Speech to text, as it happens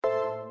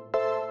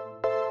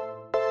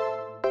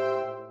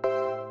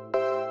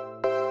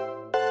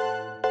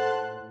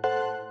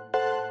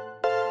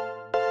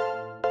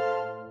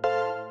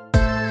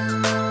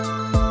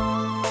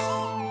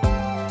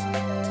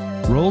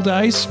Roll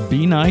dice,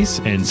 be nice,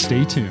 and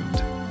stay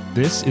tuned.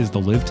 This is the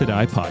Live to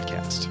Die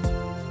podcast.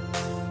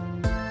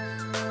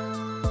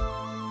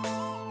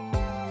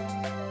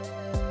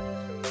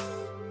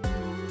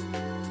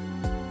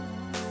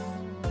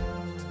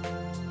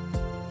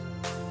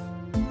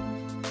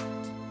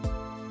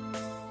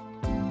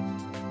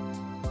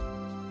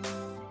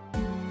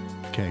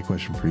 Okay,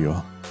 question for you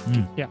all.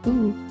 Yeah.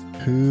 Ooh.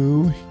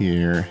 Who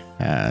here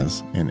has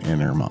an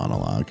inner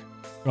monologue?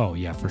 Oh,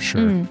 yeah, for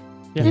sure.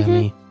 Yeah. Mhm.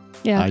 Me.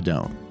 Yeah. I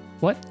don't.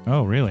 What?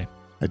 Oh, really?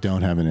 I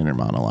don't have an inner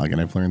monologue,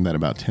 and I've learned that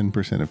about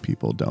 10% of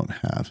people don't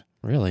have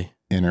Really?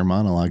 inner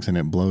monologues, and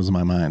it blows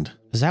my mind.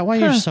 Is that why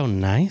you're so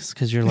nice?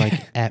 Because you're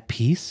like at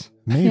peace?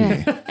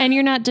 Maybe. And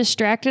you're not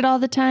distracted all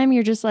the time.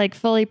 You're just like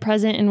fully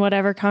present in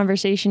whatever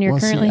conversation you're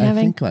currently I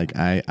having. think like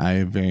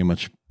I very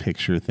much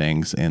picture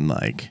things in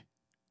like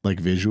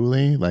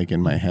visually, like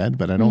in my head,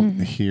 but I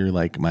don't hear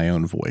like my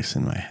own voice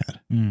in my head,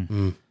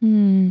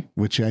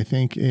 which I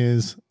think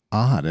is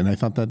odd. And I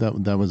thought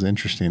that was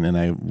interesting. And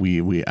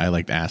I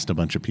like asked a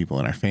bunch of people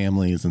in our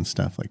families and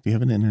stuff, like, do you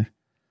have an inner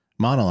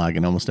monologue?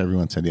 And almost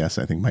everyone said yes.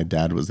 I think my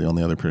dad was the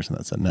only other person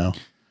that said no.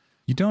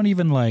 You don't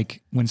even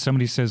like when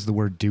somebody says the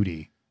word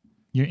duty.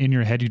 In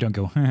your head, you don't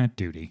go,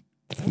 duty.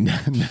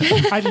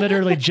 I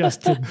literally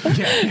just did.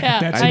 Yeah,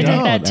 That's I did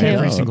that too.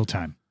 every single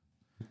time.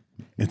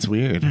 It's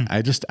weird.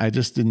 I just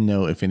didn't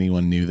know if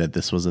anyone knew that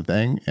this was a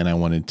thing, and I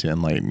wanted to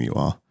enlighten you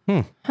all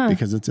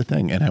because it's a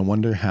thing, and I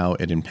wonder how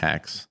it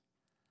impacts.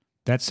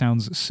 That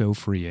sounds so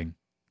freeing.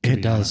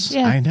 It does.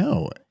 Yeah. I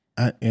know.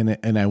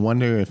 And I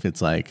wonder if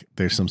it's like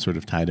there's some sort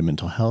of tie to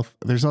mental health.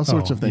 There's all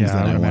sorts of things yeah,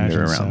 that I I would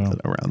wonder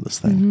imagine around this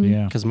thing.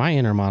 Yeah. Because my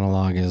inner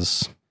monologue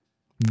is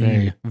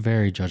very,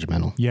 very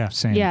judgmental. Yeah,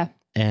 same. Yeah.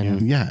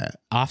 And Yeah.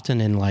 often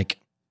in like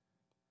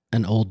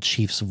an old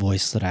chief's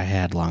voice that I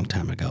had a long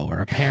time ago,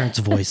 or a parent's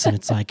voice, and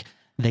it's like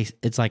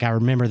I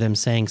remember them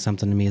saying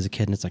something to me as a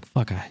kid, and it's like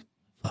fuck.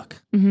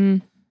 Mm-hmm.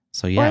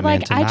 So yeah, Or, man,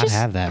 like, to I not just-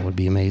 have that would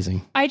be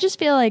amazing. I just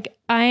feel like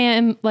I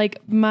am like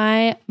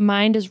my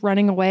mind is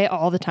running away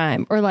all the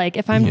time. Or like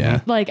if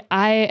I'm like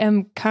I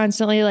am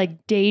constantly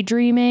like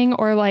daydreaming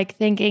or like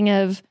thinking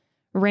of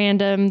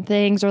random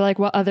things or like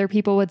what other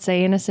people would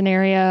say in a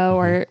scenario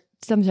or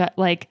some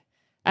like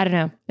I don't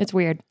know. It's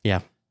weird. Yeah.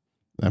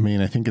 I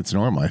mean, I think it's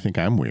normal. I think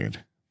I'm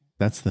weird.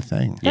 That's the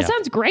thing. That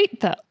sounds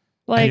great though.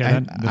 Like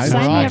I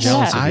sign me up for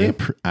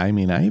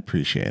that. I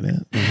appreciate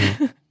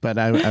it. But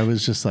I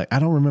was just like, I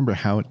don't remember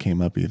how it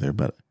came up either,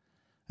 but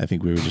I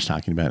think we were just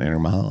talking about inner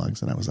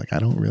monologues, and I was like, I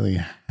don't really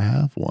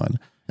have one.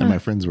 And my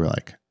friends were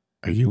like,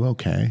 are you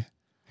okay?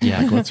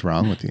 Yeah. Like, what's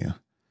wrong with you?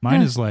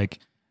 Mine is like,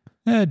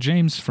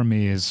 James for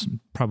me is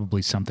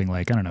probably something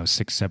like, I don't know,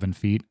 6-7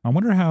 feet. I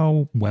wonder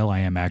how well I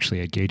am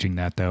actually at gauging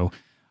that though.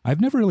 I've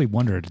never really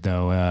wondered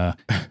though,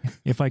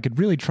 if I could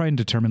really try and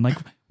determine, like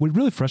what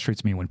really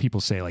frustrates me when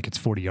people say like it's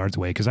 40 yards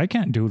away, because I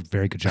can't do a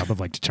very good job of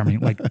like determining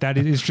like that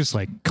is just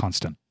like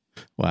constant.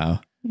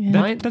 Wow. Yeah.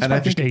 That's And probably I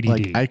just think, ADD.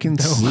 like,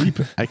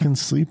 I can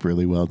sleep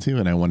really well too.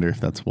 And I wonder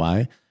if that's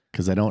why,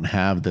 because I don't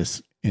have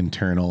this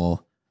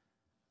internal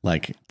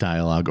like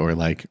dialogue or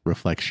like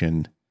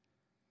reflection.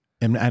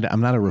 And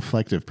I'm not a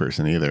reflective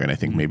person either. And I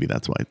think maybe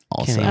that's why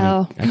also.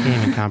 Oh. I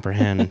can't even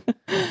comprehend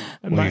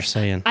what you're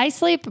saying. I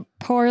sleep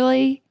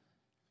poorly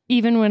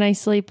even when I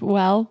sleep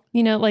well.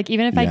 You know, like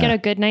even if I get a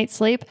good night's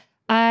sleep,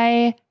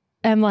 I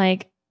am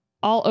like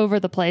all over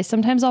the place.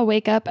 Sometimes I'll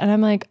wake up and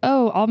I'm like,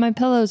 oh, all my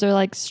pillows are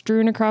like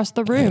strewn across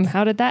the room.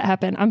 How did that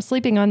happen? I'm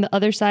sleeping on the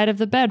other side of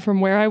the bed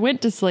from where I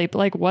went to sleep.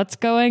 Like, what's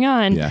going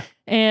on? Yeah.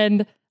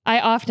 And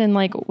I often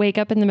like wake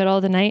up in the middle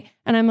of the night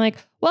and I'm like,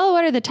 well,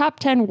 what are the top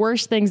 10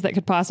 worst things that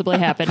could possibly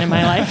happen in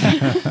my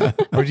life?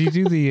 Or do you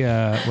do the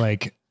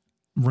like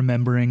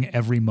remembering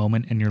every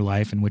moment in your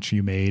life in which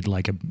you made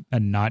like a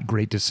not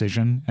great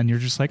decision and you're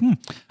just like,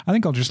 I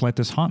think I'll just let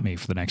this haunt me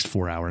for the next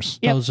 4 hours.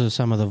 Yep. Those are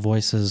some of the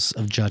voices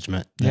of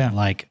judgment that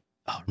like,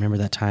 oh, remember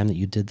that time that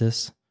you did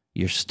this?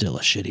 You're still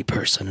a shitty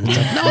person. And it's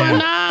like, no, I'm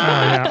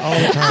not. Oh, yeah, all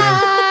the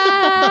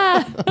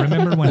time.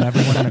 Remember when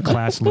everyone in a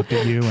class looked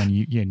at you and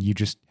you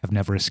just have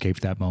never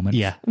escaped that moment?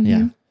 Yeah. Mm-hmm.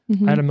 Yeah.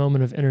 I had a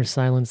moment of inner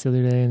silence the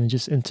other day and then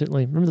just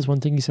instantly, remember this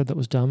one thing you said that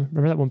was dumb?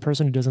 Remember that one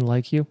person who doesn't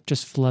like you?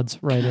 Just floods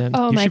right in.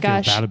 Oh You my should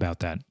gosh. feel bad about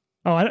that.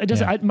 Oh, it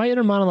doesn't. Yeah. My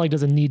inner monologue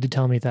doesn't need to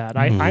tell me that.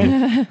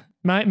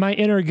 My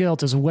inner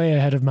guilt is way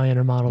ahead of my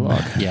inner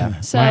monologue. Yeah.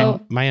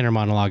 So- my inner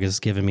monologue is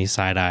giving me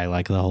side eye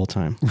like the whole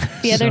time.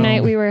 The other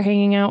night we were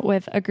hanging out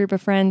with a group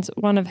of friends,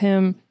 one of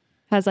whom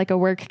has like a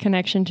work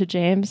connection to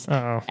James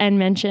and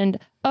mentioned,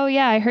 oh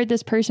yeah, I heard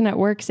this person at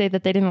work say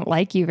that they didn't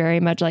like you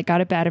very much, like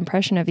got a bad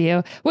impression of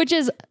you, which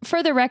is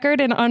for the record,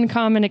 an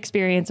uncommon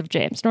experience of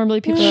James. Normally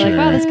people are like,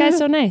 wow, this guy's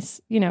so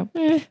nice, you know,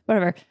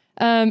 whatever.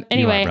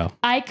 Anyway, bro.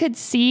 I could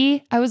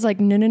see, I was like,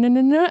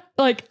 no,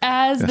 like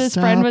as this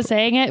friend was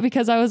saying it,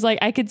 because I was like,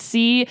 I could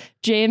see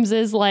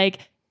James's like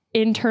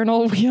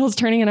internal wheels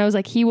turning, and I was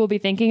like, he will be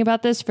thinking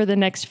about this for the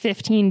next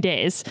 15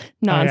 days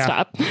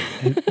nonstop.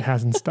 It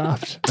hasn't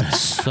stopped.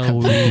 So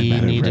we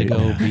need to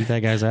go beat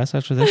that guy's ass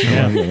after this?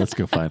 Yeah, let's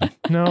go find him.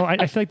 No,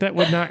 I feel like that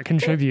would not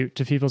contribute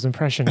to people's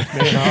impression of me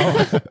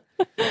at all.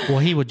 Well,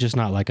 he would just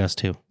not like us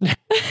too.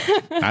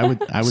 I would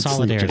sleep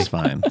Solidarity. just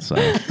fine. So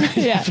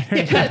Yeah.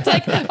 It's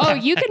like, oh,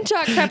 you can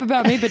talk crap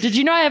about me, but did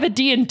you know I have a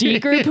D&D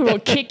group who will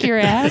kick your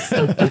ass?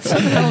 That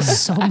sounds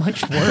so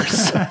much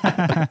worse.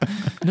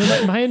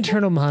 No, my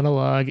internal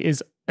monologue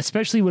is,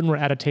 especially when we're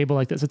at a table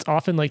like this, it's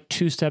often like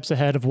 2 steps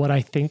ahead of what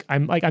I think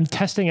I'm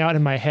testing out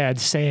in my head,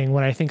 saying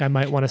what I think I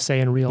might want to say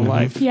in real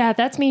life. Yeah,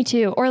 that's me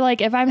too. Or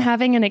like if I'm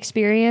having an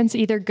experience,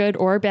 either good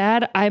or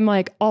bad, I'm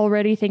like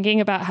already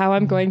thinking about how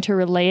I'm going to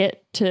relay it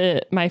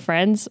to my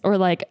friends, or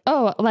like,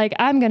 oh, like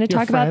I'm going to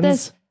talk about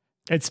this.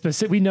 It's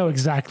specific. We know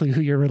exactly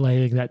who you're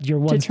relaying that. You're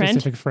one To Trent?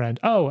 specific friend.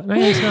 Oh, no,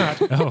 it's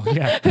not. Oh,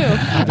 yeah. Who?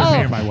 Either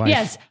me or my wife.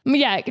 Yes.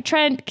 Yeah.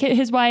 Trent,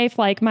 his wife,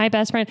 like my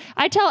best friend.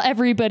 I tell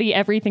everybody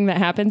everything that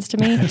happens to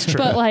me. That's true.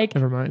 But like,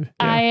 Never mind.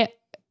 Yeah. I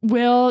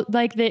will,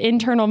 like, the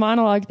internal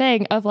monologue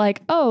thing of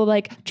like, oh,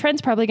 like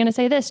Trent's probably going to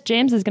say this.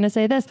 James is going to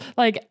say this.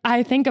 Like,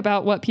 I think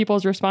about what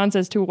people's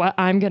responses to what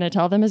I'm going to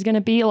tell them is going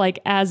to be like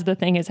as the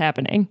thing is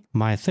happening.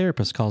 My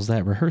therapist calls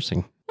that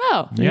rehearsing.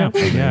 Oh. Yeah,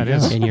 it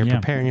is. And you're Yeah.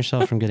 preparing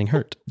yourself from getting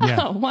hurt. Yeah.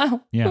 Oh,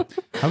 wow. Yeah.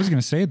 I was going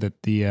to say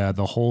that the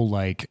whole,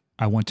 like,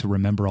 I want to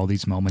remember all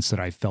these moments that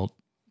I felt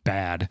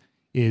bad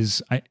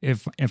is,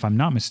 if I'm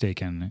not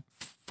mistaken,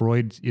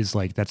 Freud is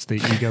like, that's the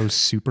ego,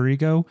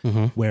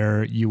 superego,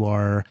 where you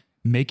are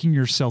making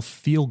yourself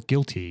feel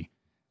guilty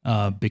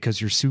because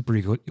your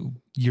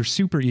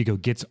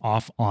superego gets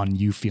off on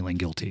you feeling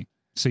guilty.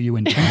 So you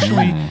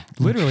intentionally,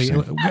 literally,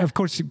 of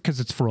course, because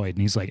it's Freud,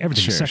 and he's like,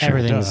 everything's sexual.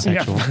 Everything's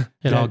duh. sexual.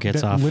 It all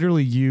gets off.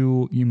 Literally,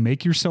 you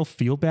make yourself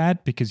feel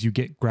bad because you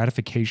get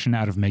gratification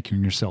out of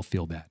making yourself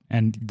feel bad,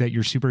 and that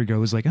your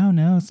superego is like, oh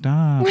no,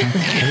 stop. I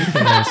hate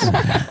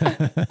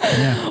this.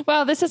 Yeah.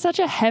 Wow, this is such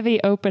a heavy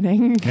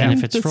opening And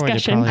if it's Freud, it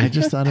discussion. probably I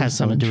just thought it has was so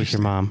something to do with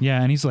your mom.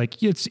 Yeah, and he's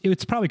like, it's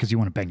probably because you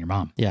want to bang your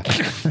mom. Yeah.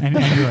 And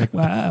you're like,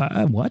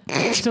 what?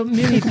 So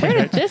maybe Where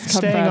did this come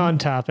staying from? on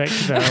topic,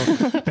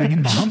 though.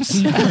 Banging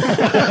moms?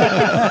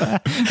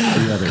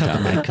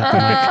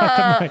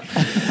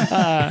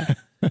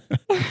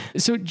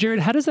 So Jared,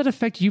 how does that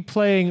affect you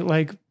playing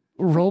like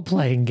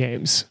role-playing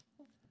games?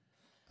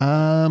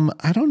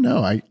 I don't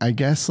know. I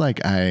guess like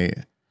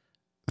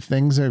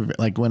things are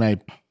like when I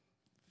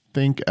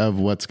think of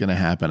what's going to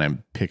happen,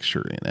 I'm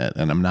picturing it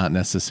and I'm not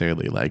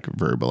necessarily like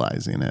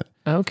verbalizing it.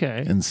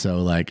 Okay. And so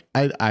like,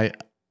 I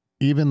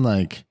even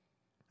like,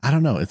 I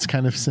don't know, it's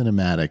kind of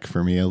cinematic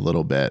for me a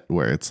little bit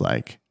where it's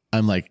like,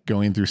 I'm like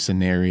going through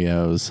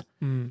scenarios,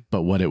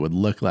 but what it would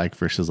look like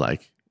versus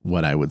like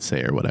what I would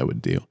say or what I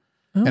would do.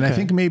 Okay. And I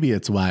think maybe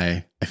it's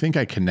why I think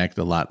I connect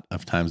a lot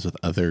of times with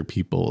other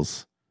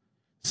people's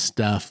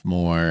stuff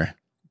more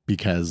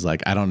because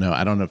like, I don't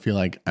know, feel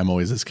like I'm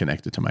always as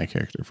connected to my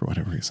character for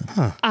whatever reason.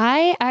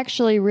 I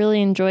actually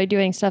really enjoy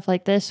doing stuff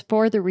like this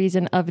for the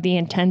reason of the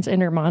intense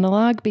inner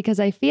monologue, because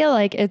I feel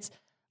like it's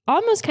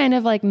almost kind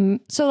of like,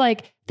 so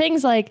like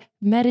things like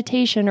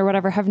meditation or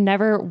whatever have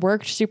never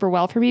worked super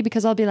well for me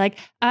because I'll be like,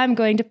 I'm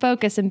going to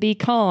focus and be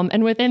calm.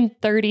 And within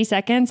 30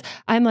 seconds,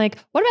 I'm like,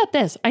 what about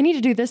this? I need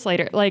to do this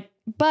later. Like,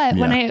 but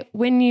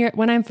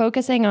when I'm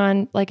focusing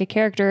on like a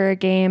character or a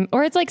game,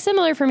 or it's like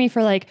similar for me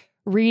for like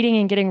reading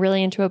and getting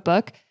really into a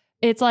book,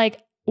 it's like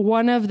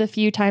one of the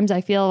few times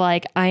I feel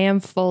like I am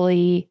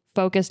fully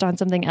focused on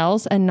something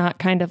else and not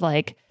kind of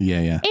like,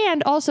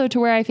 and also to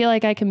where I feel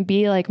like I can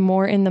be like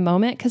more in the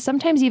moment. Cause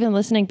sometimes even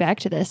listening back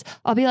to this,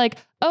 I'll be like,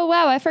 oh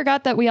wow, I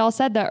forgot that we all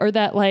said that, or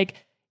that like,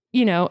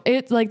 you know,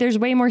 it's like, there's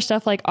way more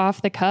stuff like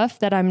off the cuff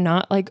that I'm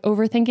not like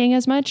overthinking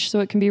as much. So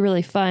it can be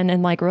really fun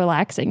and like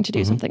relaxing to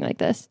do something like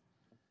this.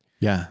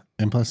 Yeah.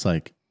 And plus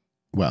like,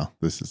 well,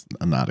 this is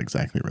not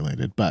exactly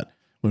related, but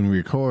when we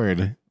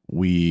record,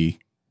 we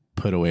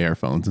put away our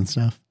phones and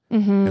stuff.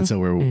 And so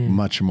we're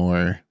much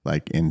more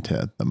like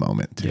into the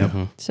moment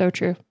too. So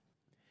true.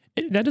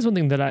 That is one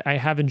thing that I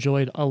have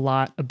enjoyed a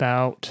lot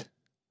about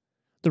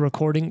the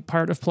recording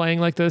part of playing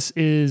like this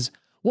is,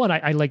 one,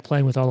 I like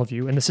playing with all of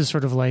you. And this is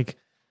sort of like,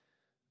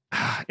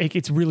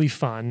 it's really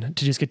fun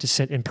to just get to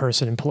sit in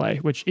person and play,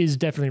 which is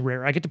definitely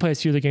rare. I get to play a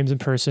few of the games in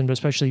person, but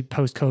especially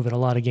post-COVID, a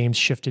lot of games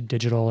shifted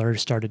digital or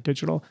started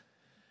digital.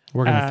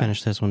 We're going to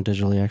finish this one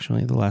digitally,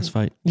 actually. The last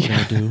fight we're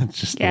going to do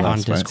Just Yeah. the on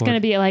last fight. It's going to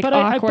Discord. be like But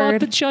I bought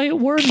awkward. the giant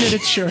word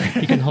miniature.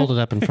 You can hold it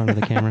up in front of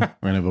the camera.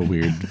 We're gonna have a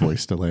weird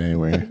voice delay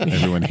where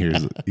everyone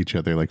hears each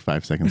other like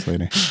 5 seconds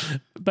later.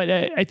 But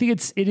I think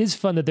it is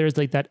fun that there's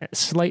like that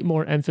slight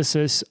more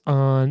emphasis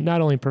on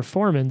not only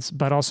performance,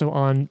 but also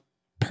on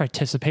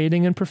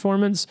participating in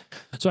performance.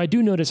 So I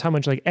do notice how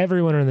much like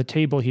everyone around the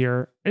table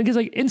here, and because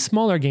like in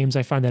smaller games,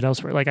 I find that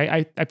elsewhere. Like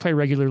I play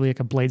regularly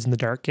like a Blades in the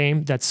Dark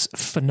game that's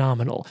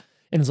phenomenal.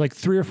 And it's like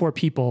 3 or 4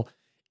 people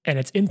and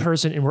it's in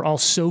person and we're all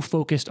so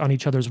focused on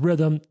each other's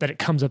rhythm that it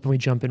comes up and we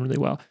jump in really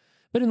well.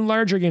 But in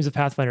larger games of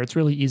Pathfinder, it's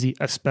really easy,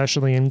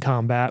 especially in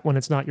combat, when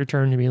it's not your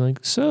turn to be like,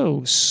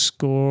 so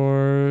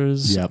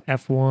scores,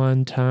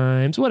 F1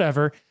 times,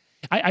 whatever.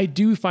 I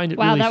do find it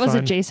Wow, really that was a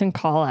fun. Jason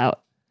call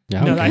out.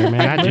 Yeah, No, okay,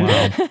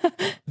 man.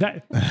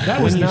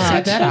 That was When you not.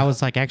 said that, I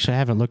was like, actually, I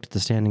haven't looked at the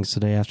standings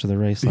today after the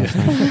race last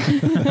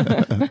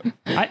night.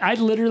 I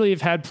literally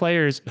have had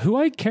players who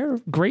I care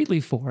greatly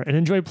for and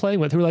enjoy playing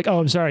with who are like, oh,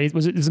 I'm sorry,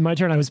 is it my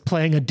turn? I was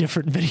playing a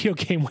different video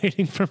game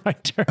waiting for my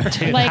turn.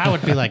 Dude, Like- I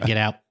would be like, get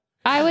out.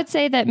 I would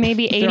say that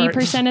maybe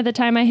 80% of the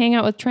time I hang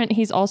out with Trent,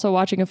 he's also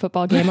watching a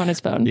football game on his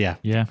phone. Yeah.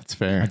 Yeah. That's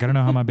fair. I got to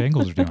know how my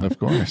Bengals are doing. Of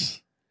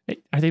course.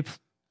 Are they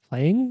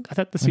playing? I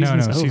thought the No,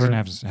 season's over. season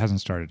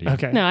hasn't started yet.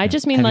 Okay. No, I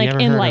just mean Have you like ever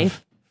in heard life.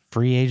 of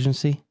free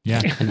agency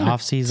Yeah. and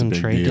off-season It's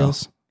a big trade deal.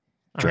 deals?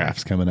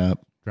 Drafts coming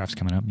up. Draft's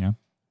coming up. Yeah.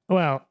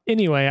 Well,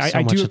 anyway, So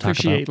I much do to talk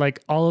appreciate about. like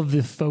all of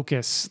the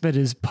focus that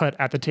is put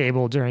at the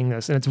table during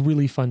this, and it's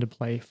really fun to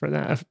play for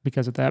that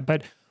because of that.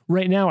 But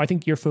right now, I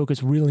think your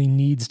focus really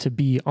needs to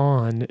be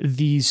on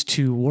these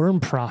two worm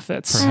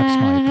prophets.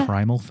 Perhaps my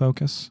primal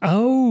focus.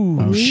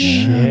 Oh,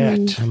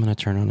 shit. I'm going to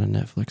turn on a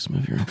Netflix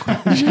movie real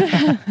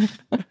quick.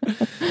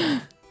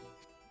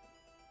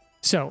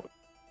 So,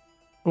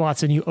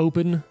 Watson, you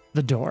open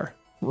the door.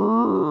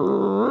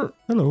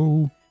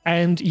 Hello.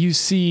 And you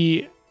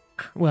see,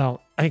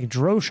 well, I think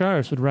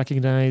Drosharis would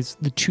recognize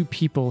the two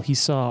people he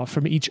saw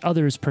from each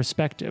other's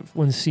perspective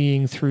when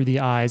seeing through the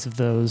eyes of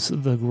those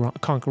the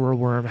Conqueror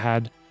Worm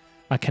had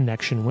a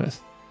connection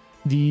with.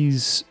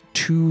 These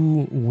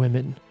two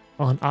women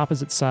on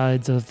opposite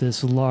sides of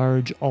this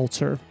large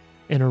altar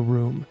in a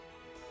room.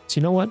 So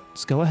you know what?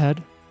 Let's go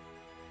ahead.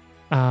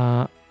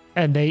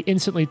 And they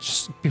instantly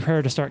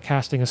prepare to start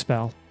casting a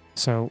spell.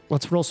 So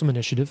let's roll some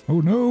initiative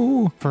Oh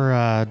no.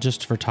 For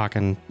just for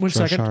talking One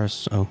second.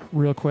 Drosharis. Oh,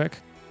 real quick.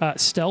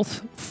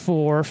 Stealth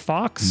for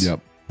Fox. Yep.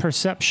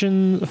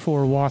 Perception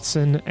for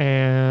Watson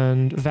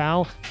and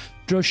Val.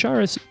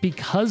 Drosharis,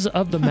 because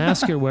of the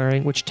mask you're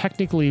wearing, which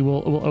technically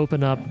will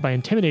open up by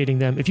intimidating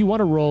them, if you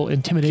want to roll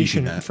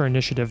intimidation Keeping that. for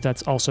initiative,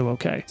 that's also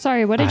okay.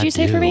 Sorry, what did I you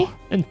say for do. me?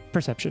 And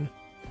perception.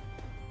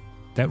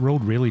 That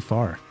rolled really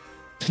far.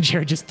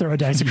 Jared just throw a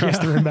dice across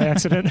the room by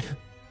accident.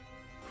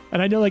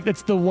 And I know like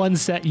that's the one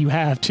set you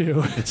have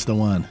too. It's the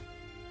one.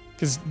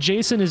 Because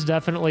Jason is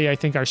definitely, I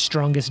think, our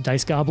strongest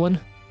dice goblin.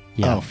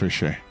 yeah. Oh, for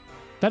sure.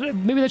 That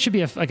maybe that should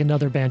be like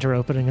another banter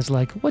opening is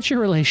like, what's your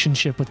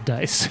relationship with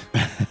dice?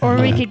 Or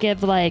we could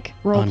give like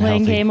role-playing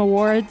Unhealthy. game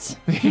awards.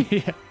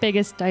 Yeah.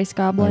 Biggest dice I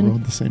goblin.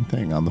 rolled the same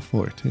thing on the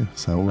floor, too.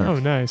 So it worked. Oh,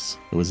 nice.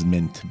 It was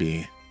meant to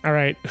be. All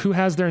right. Who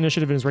has their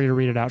initiative and is ready to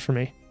read it out for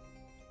me?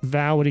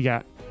 Val, what do you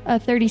got?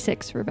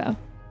 36 for Val.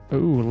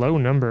 Ooh, low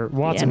number.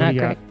 Watson, Yeah, what do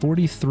not you great.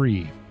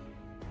 43. got?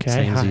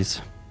 Okay. hi-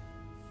 Samesies.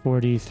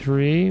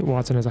 43.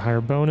 Watson has a higher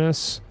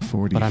bonus.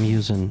 40. But I'm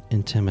using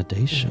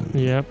intimidation.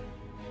 Yep.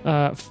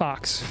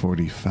 Fox.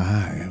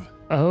 45.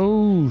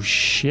 Oh,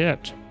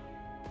 shit.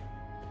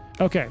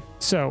 Okay,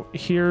 so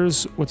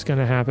here's what's going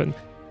to happen.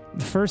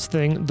 The first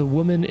thing, the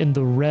woman in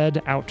the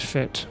red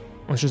outfit,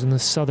 which is in the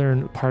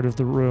southern part of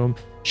the room,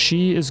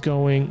 she is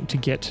going to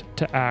get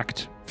to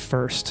act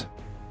first.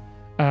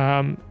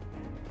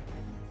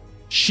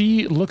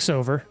 She looks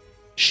over.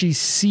 She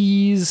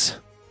sees...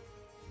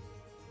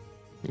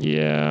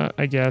 Yeah,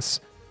 I guess.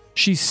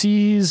 She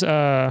sees She's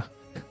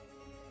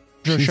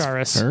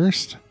Drosharis.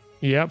 first?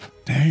 Yep.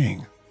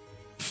 Dang.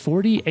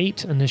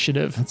 48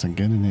 initiative. That's a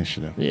good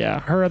initiative. Yeah,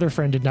 her other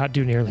friend did not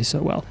do nearly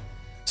so well.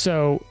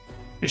 So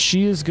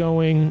she is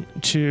going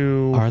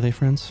to... Are they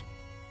friends?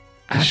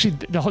 Actually,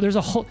 there's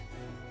a whole...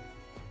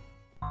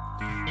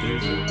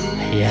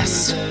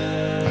 Yes.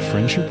 A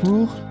friendship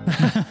rule?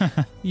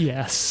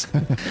 Yes.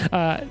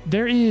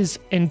 There is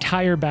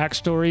entire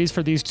backstories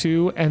for these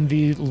two and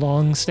the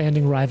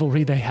long-standing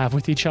rivalry they have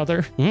with each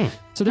other.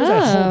 So there's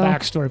a whole Oh.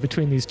 backstory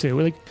between these two.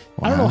 Like,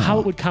 I don't know how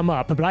it would come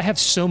up, but I have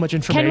so much Can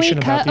information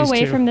we about cut these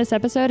away two. from this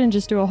episode and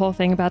just do a whole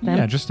thing about them?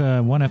 Yeah, just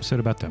one episode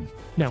about them.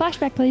 No.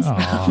 Flashback, please. Aw.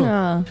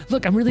 Aw.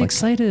 Look, I'm really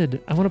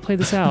excited. I want to play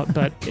this out,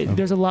 but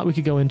there's a lot we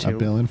could go A into.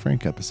 Bill and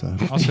Frank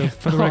episode. Also,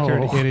 for the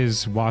record, Oh. it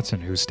is Watson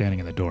who's standing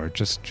in the door,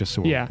 just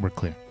so Yeah. we're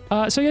clear.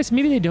 So yes,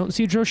 maybe they don't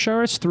see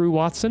Drosharis through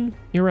Watson.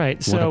 You're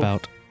right. So What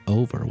about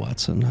over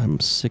Watson? I'm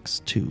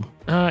 6'2".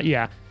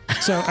 Yeah.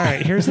 So, all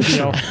right, here's the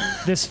deal.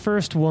 This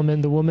first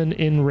woman, the woman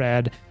in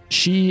red,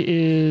 she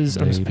is.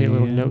 I'm just paying a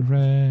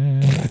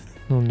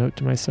little note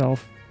to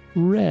myself.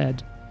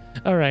 Red.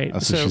 All right. Oh,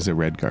 so she's a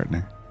red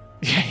gardener.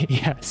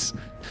 yes,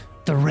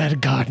 the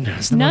red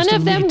gardeners. The None most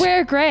of them elite.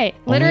 wear gray.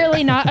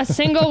 Literally not a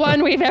single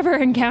one we've ever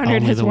encountered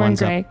Only has the worn ones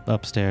gray.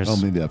 upstairs.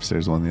 Only the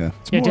upstairs one, yeah.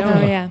 It's Yeah, more of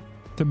definitely. Oh, a yeah.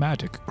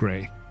 thematic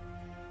gray.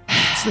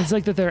 It's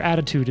like that. Their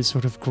attitude is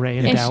sort of gray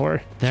and It's-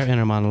 dour. Their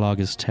inner monologue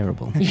is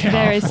terrible.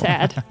 Very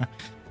sad.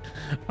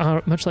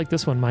 Much like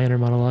this one, my inner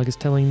monologue is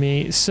telling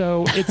me.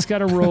 So it's got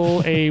to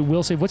roll a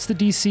will save. What's the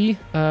DC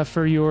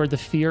for the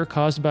fear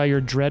caused by your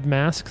dread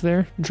mask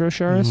there,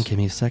 Drosharis? Give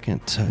me a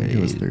second. think it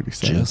was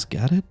 37. Just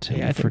got it.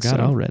 Yeah, I I think forgot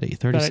so. already.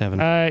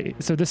 37.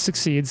 So this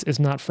succeeds, is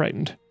not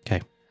frightened.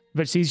 Okay.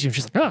 But sees you,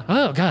 she's like,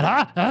 oh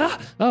God,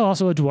 oh,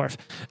 also a dwarf.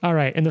 All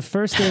right, and the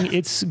first thing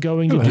it's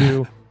going to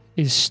do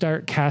is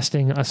start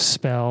casting a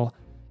spell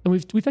And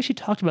we've actually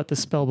talked about this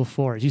spell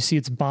before. You see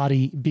its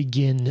body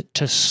begin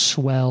to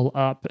swell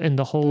up, and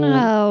the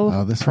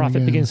whole this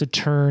prophet begins to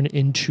turn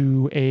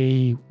into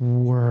a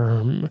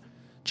worm,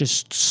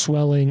 just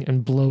swelling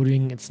and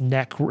bloating, its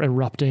neck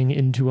erupting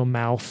into a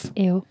mouth.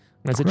 Ew.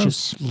 As it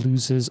just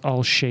loses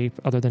all shape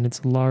other than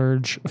its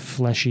large,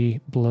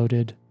 fleshy,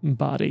 bloated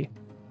body.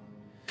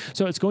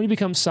 So it's going to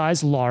become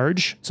size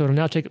large. So it'll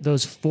now take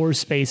those 4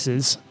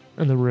 spaces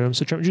in the room.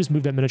 So just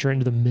move that miniature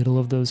into the middle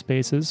of those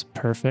spaces.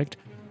 Perfect.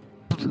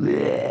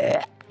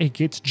 It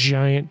gets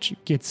giant,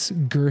 gets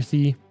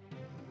girthy,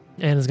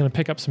 and is going to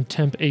pick up some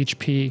temp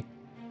HP.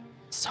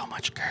 So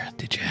much girth.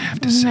 Did you have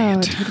to say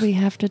it? Did we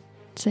have to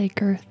say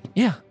girth?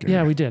 Yeah,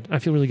 yeah, we did. I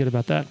feel really good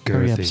about that.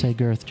 Hurry up, say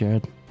girth,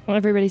 Jared. Well,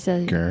 everybody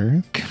says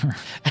Girth?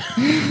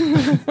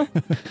 All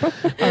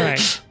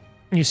right.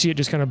 You see it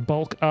just kind of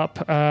bulk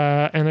up,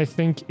 and I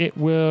think it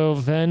will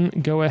then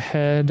go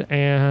ahead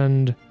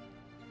and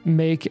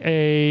make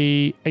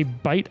a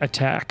bite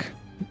attack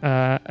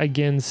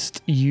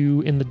against you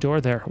in the door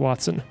there,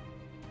 Watson.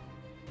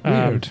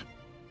 Weird.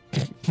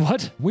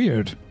 What?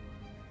 Weird.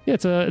 Yeah,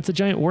 it's a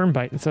giant worm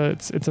bite. It's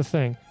a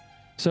thing.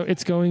 So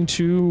it's going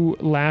to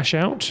lash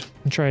out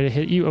and try to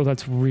hit you. Oh,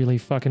 that's really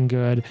fucking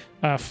good.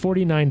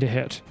 49 to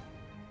hit.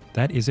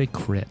 That is a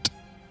crit.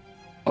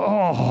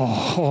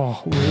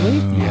 Oh,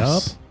 really?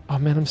 Yep. Oh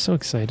man, I'm so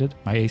excited.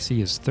 My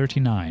AC is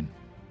 39.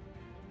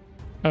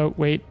 Oh,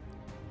 wait.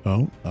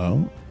 Oh.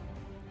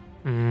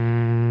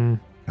 Mm.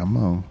 Come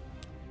on.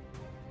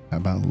 How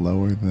about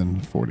lower than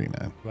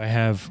 49? Do I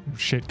have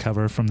shit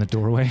cover from the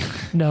doorway?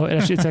 No,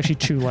 it's actually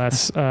 2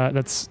 less.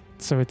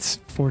 So it's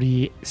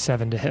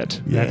 47 to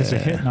hit. That is a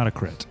hit, not a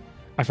crit.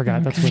 I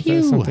forgot. That's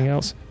with something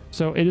else.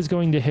 So it is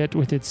going to hit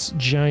with its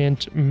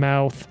giant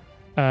mouth,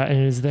 and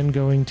it is then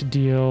going to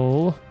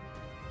deal.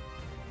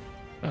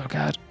 Oh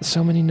God,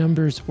 so many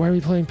numbers. Why are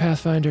we playing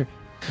Pathfinder?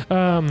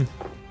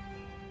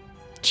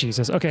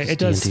 Jesus. Okay, it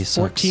does D&D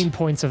 14 sucks.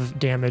 points of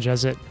damage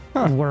as it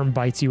worm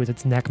bites you with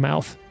its neck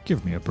mouth.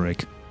 Give me a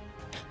break.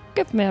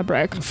 give me a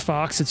break.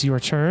 Fox, it's your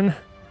turn.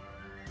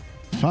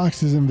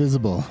 Fox is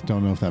invisible.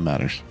 Don't know if that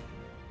matters.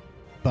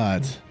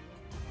 But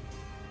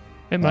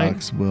It might.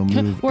 Fox will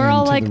move We're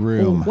all into like, the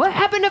room. what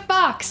happened to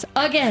Fox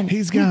again?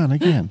 He's gone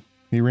again.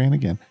 He ran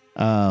again.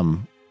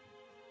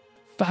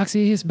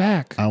 Foxy is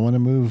back. I want to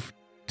move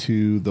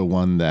to the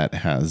one that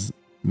has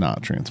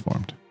not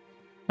transformed.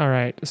 All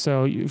right.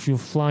 So if you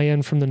fly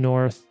in from the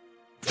north,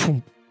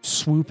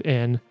 swoop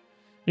in.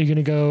 You're going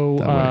to go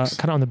That works.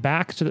 kind of on the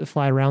back to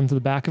fly around to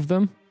the back of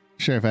them.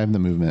 Sure, if I have the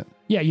movement.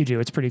 Yeah, you do.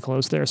 It's pretty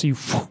close there. So you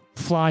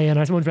fly in.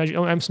 I'm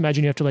just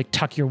imagining you have to like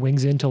tuck your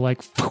wings into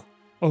like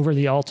over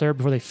the altar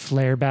before they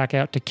flare back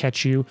out to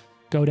catch you.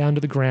 Go down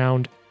to the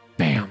ground.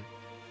 Bam.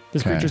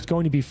 This Okay. creature's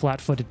going to be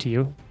flat-footed to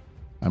you.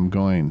 I'm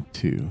going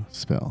to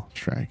spell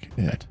strike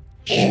it.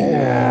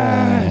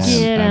 Yes.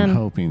 Get I'm him.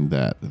 hoping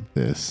that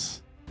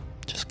this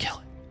Just kill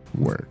it.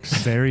 works.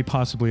 Very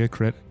possibly a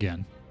crit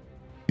again.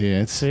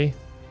 It See?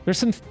 There's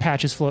some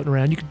patches floating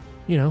around. You could,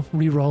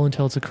 re-roll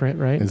until it's a crit,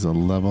 right? is a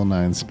level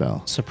 9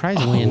 spell.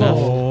 Surprisingly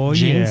enough,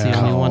 Jane's the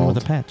only one with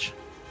a patch.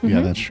 Yeah,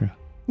 Mhm. that's true.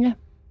 Yeah.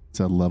 It's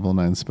a level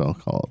 9 spell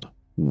called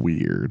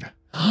Weird.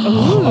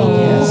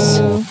 Yes.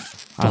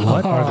 I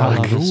love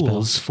the this spell.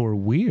 rules for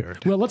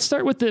weird? Well, let's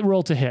start with the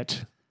roll to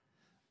hit.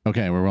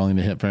 Okay, we're rolling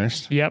to hit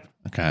first. Yep.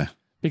 Okay.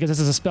 Because this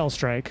is a spell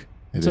strike.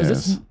 It So is.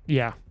 is this-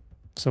 Yeah.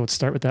 So let's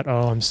start with that.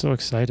 Oh, I'm so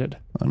excited.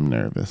 I'm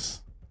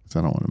nervous because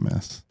I don't want to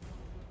miss.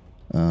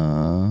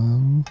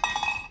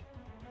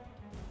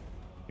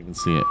 You can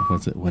see it.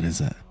 What's it? What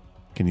is it?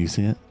 Can you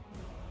see it?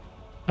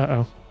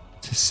 Uh-oh.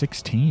 It's a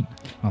 16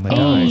 on the Hey.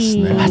 dice.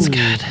 That's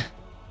good.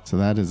 So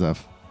that is a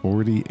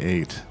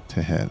 48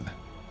 to hit.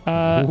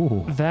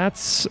 Ooh.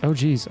 That's, oh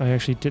geez, I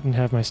actually didn't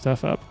have my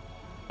stuff up.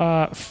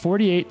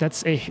 48,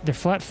 they're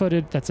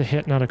flat-footed, that's a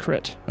hit, not a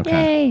crit.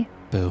 Okay. Yay.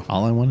 Boo.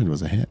 All I wanted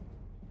was a hit.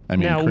 I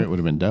mean, Now, a crit would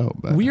have been dope.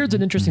 But Weird's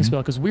an interesting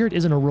spell because Weird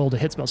isn't a roll to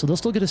hit spell, so they'll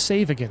still get a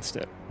save against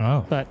it.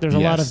 Oh. But there's a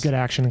lot of Yes. good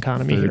action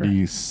economy here.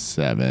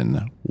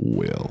 37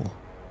 will.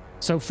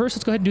 So first,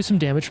 let's go ahead and do some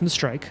damage from the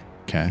strike.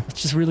 Okay.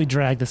 Let's just really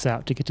drag this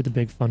out to get to the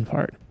big fun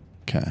part.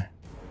 Okay.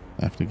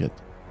 I have to get.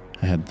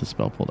 I had the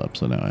spell pulled up,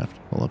 so now I have to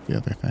pull up the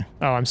other thing.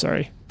 Oh, I'm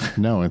sorry.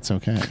 No, it's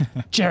okay.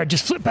 Jared,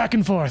 just flip back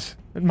and forth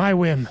at my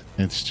whim.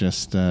 It's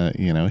just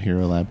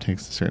Hero Lab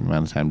takes a certain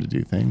amount of time to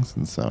do things,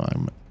 and so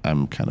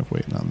I'm kind of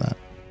waiting on that.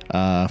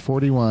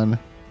 41 damage.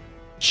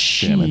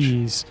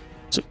 Jeez.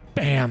 So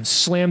bam,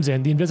 slams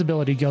in. The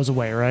invisibility goes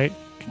away, right?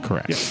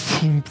 Correct.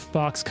 Yeah.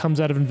 Fox comes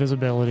out of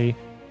invisibility.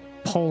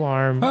 Pole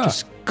arm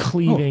just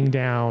cleaving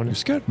down You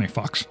scared me,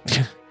 Fox.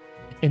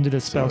 into the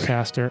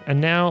spellcaster.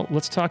 And now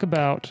let's talk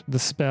about the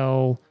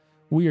spell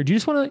Weird. Do you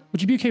just want to?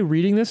 Would you be okay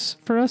reading this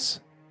for us?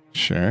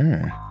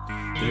 Sure.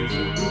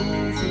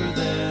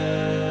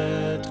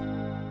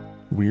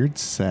 Weird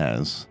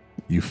says,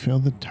 you fill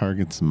the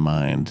target's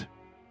mind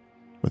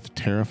with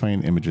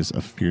terrifying images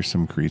of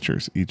fearsome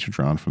creatures, each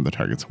drawn from the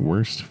target's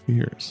worst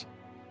fears.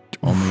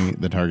 Only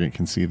the target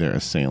can see their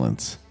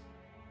assailants,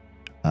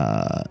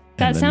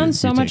 That sounds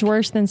so much take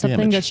worse than something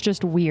damage. that's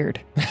just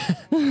weird.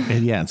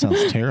 Yeah, it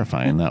sounds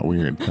terrifying, not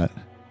weird. But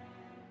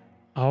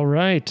All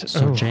right.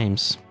 So,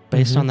 James,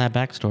 based on that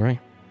backstory,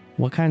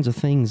 what kinds of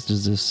things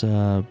does this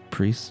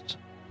priest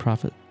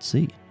prophet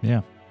see?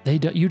 Yeah.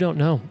 You don't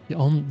know.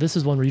 This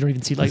is one where you don't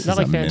even see, like, this not is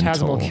like a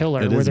Phantasmal mental-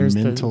 Killer, It where is there's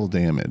mental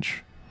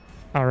damage.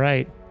 All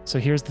right. So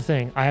here's the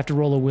thing. I have to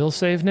roll a will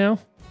save now.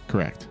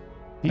 Correct.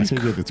 I These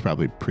figured it's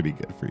probably pretty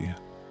good for you.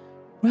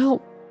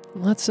 Well,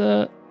 let's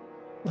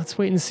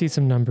wait and see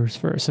some numbers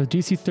first. So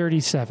DC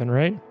 37,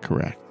 right?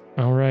 Correct.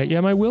 All right.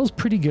 Yeah, my will's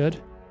pretty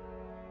good,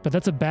 but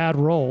that's a bad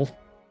roll.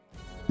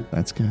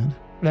 That's good.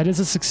 That is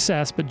a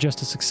success, but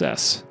just a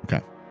success.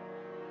 Okay.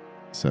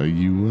 So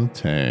you will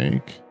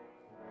take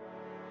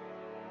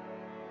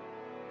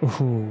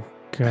Oh,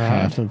 God.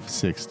 half of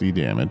 60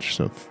 damage,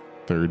 so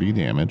 30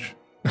 damage,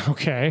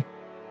 Okay.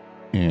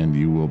 and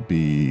you will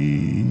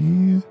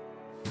be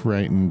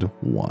frightened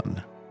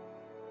 1.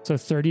 So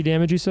 30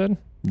 damage, you said?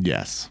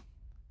 Yes.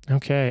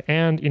 Okay.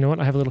 And you know what?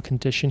 I have a little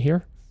condition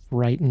here.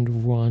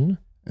 Frightened 1.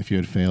 If you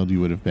had failed, you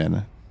would have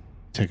been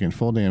taking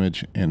full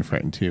damage and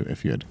frightened 2.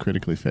 If you had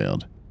critically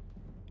failed,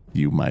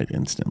 you might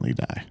instantly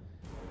die.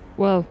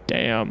 Whoa.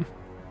 Damn.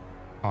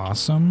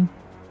 Awesome.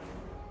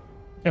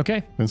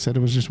 Okay. Instead, it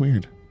was just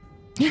weird.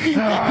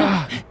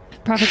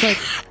 Prophet's like,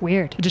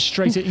 weird. It just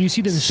strikes it, and you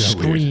see them So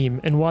scream.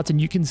 And Watson,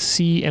 you can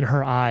see in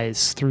her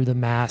eyes through the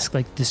mask,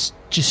 like this,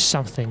 just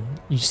something.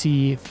 You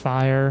see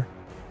fire.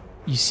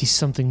 You see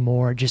something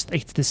more. Just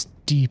it's this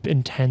deep,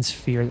 intense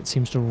fear that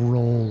seems to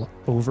roll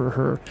over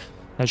her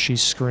as she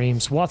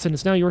screams. Watson,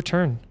 it's now your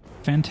turn.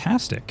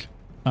 Fantastic.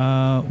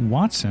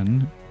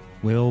 Watson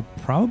will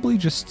probably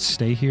just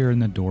stay here in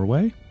the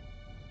doorway.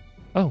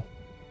 Oh.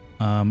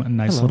 A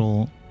nice Hello.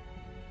 little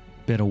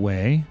bit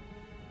away.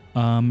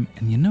 And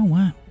you know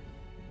what?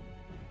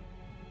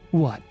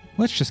 What?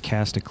 Let's just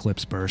cast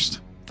Eclipse Burst.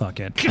 Fuck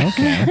it.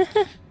 Okay.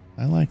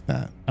 I like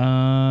that.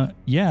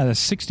 Yeah, the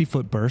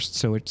 60-foot burst,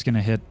 so it's going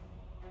to hit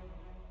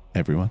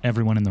Everyone.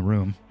 everyone in the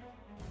room.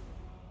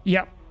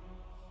 Yep.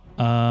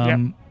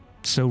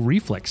 So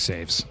reflex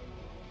saves.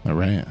 All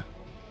right.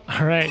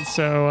 All right.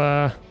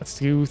 So let's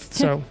do.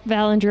 So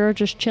Val and Drew are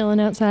just chilling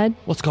outside.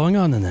 What's going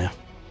on in there?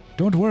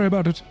 Don't worry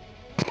about it.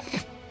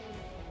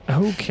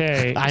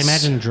 okay. I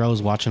imagine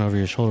Dro's watching over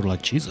your shoulder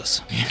like,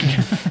 Jesus.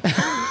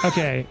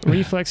 Okay,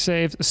 reflex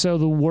saves. So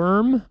the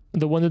worm,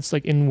 the one that's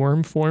like in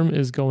worm form,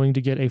 is going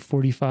to get a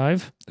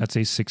 45. That's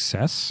a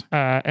success.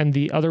 And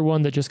the other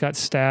one that just got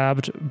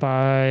stabbed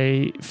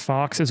by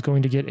Fox is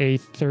going to get a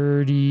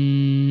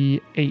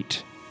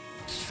 38.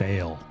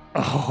 Fail.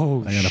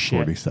 Oh, I got a shit.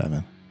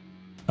 47.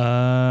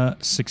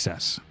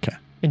 Success.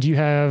 And do you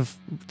have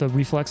the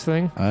reflex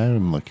thing?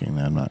 I'm looking.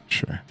 I'm not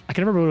sure. I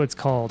can remember what it's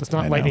called. It's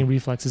not I lightning know.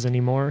 reflexes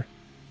anymore.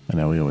 I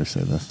know we always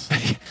say this.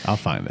 I'll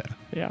find it.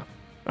 Yeah.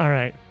 All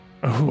right.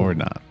 Oh. Or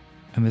not.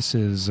 And this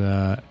is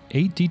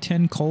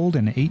 8d10 cold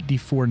and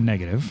 8d4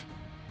 negative.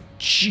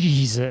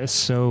 Jesus.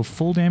 So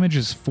full damage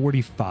is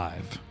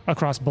 45.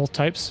 Across both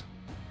types?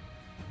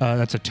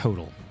 That's a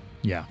total.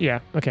 Yeah. Yeah.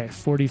 Okay.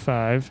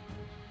 45.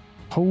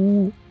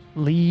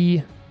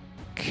 Holy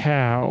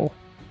cow.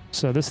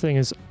 So this thing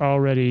is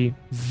already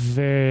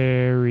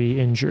very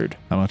injured,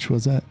 How much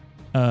was that?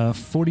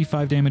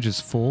 45 damage is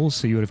full,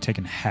 so you would have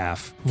taken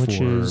half, which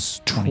for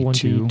is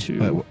 22.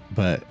 22.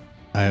 But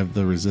I have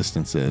the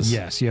resistances.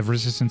 Yes, you have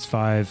resistance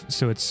 5,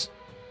 so it's,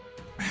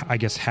 I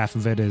guess half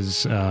of it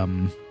is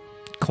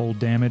cold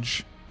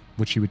damage,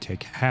 which you would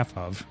take half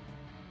of.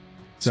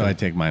 So I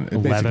take mine.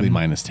 11 Basically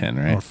minus 10,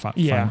 right? Or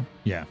Yeah.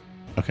 Yeah.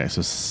 Okay,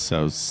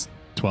 so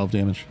 12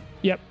 damage?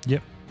 Yep.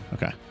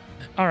 Okay.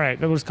 All right.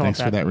 We'll just call Thanks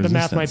it for that. that The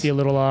math might resistance. be a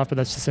little off, but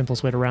that's the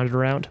simplest way to round it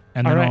around.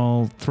 And All then right.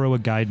 I'll throw a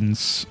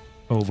guidance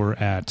over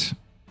at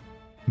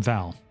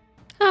Val.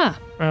 Ah,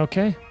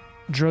 Okay.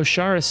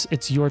 Drosharis,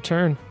 it's your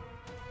turn.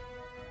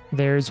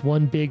 There's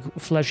one big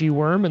fleshy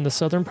worm in the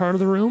southern part of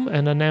the room,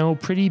 and a now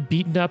pretty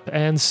beaten up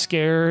and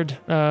scared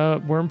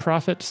worm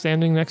prophet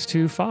standing next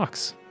to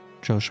Fox.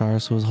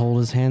 Drosharis will hold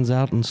his hands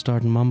out and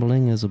start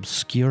mumbling as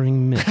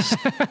obscuring mist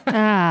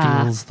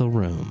fills the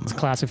room. It's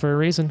classic for a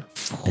reason.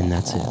 And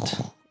that's it.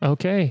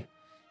 Okay.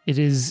 It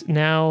is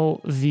now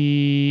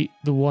the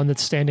one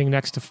that's standing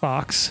next to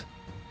Fox.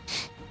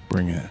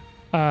 Bring it.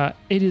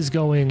 It is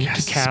going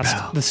Cast to cast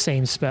spell. the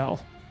same spell.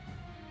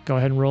 Go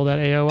ahead and roll that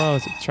AOO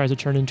as it tries to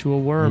turn into a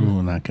worm.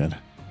 Ooh, not good.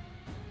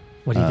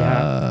 What do you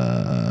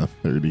got?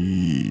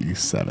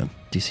 37.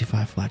 DC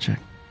 5 flat check.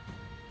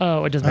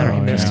 Oh, it doesn't matter. Oh,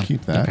 He missed. yeah.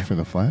 Keep that Okay. for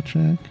the flat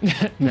check.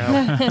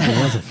 No.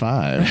 It was a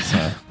 5,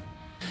 so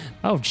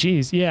Oh,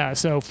 geez. Yeah.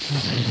 So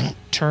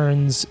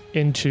turns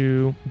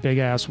into big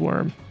ass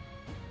worm.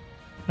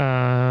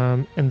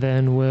 And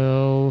then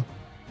we'll.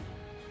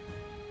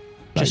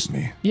 bite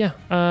me. Yeah.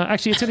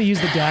 Actually, it's going to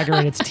use the dagger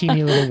in its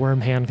teeny little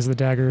worm hand because the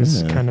dagger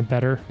is Yeah. kind of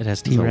better. It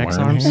has Is it a T-Rex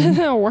worm arms. hand?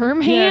 a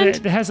worm Yeah, hand?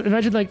 it has.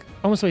 Imagine like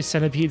almost like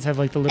centipedes have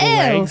like the little Ew.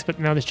 legs, but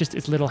now there's just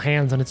its little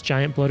hands on its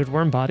giant bloated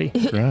worm body.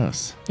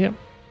 Gross.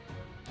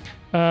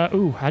 How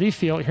do you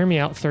feel? Hear me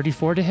out.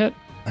 34 to hit.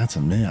 That's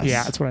a miss.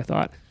 Yeah, that's what I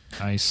thought.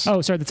 Nice.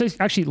 Oh, sorry. That's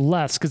actually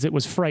less because it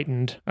was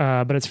frightened,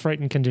 but its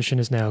frightened condition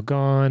is now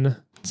gone.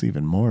 It's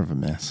even more of a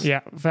miss.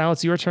 Yeah, Val,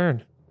 it's your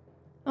turn.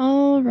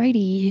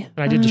 Alrighty. And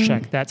I did just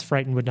check. That's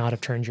frightened would not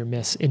have turned your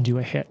miss into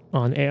a hit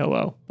on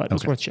AOO, but it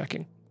was worth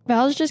checking.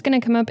 Val's just going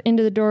to come up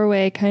into the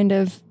doorway kind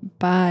of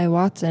by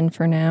Watson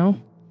for now.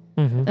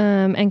 Mm-hmm.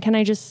 And can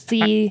I just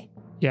see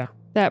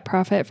that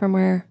profit from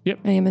where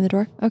I am in the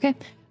door? Okay.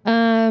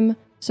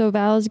 So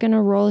Val is going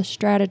to roll a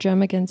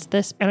stratagem against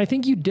this. And I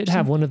think you did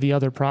have one of the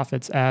other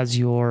prophets as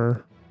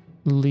your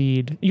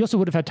lead. You also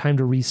would have had time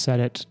to reset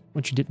it,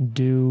 which you didn't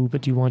do,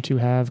 but do you want to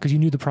have? Because you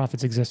knew the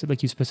prophets existed,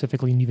 like you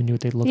specifically even knew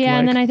what they looked like. Yeah,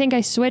 and then I think I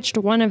switched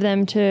one of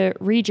them to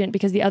Regent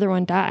because the other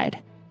one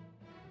died.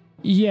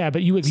 Yeah,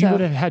 but you would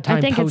have had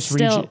time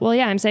post-Regent. Well,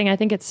 yeah, I'm saying I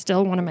think it's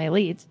still one of my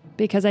leads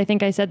because I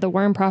think I said the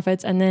worm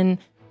prophets and then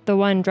the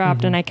one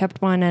dropped and I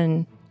kept one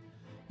and...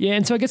 Yeah,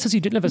 and so I guess since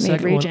you didn't have a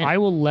second one, I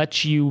will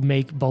let you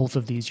make both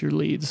of these your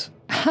leads.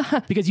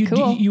 Because you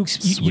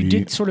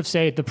did sort of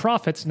say the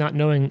prophets not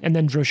knowing, and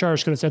then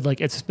Droshar's could have said,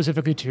 like, it's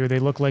specifically two, they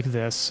look like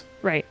this.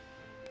 Right.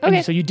 Okay.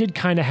 And so you did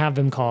kind of have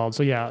them called.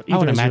 So yeah, I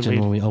would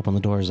imagine when we open the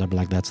doors, I'd be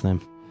like, that's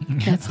them.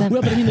 That's them.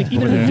 Well, but I mean, like,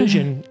 even in the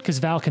vision, because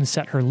Val can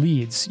set her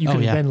leads, you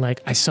could have been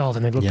like, I saw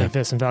them, they looked like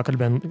this, and Val could have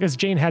been, because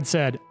Jane had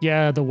said,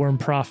 yeah, the worm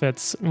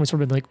prophets, and we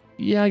sort of been like,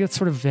 yeah, that's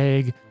sort of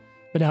vague.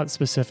 But not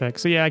specific.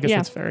 So yeah, I guess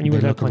that's fair. And you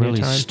would have plenty really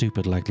of time.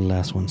 Stupid like the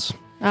last ones.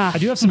 I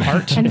do have some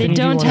art. And they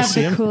don't have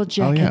the cool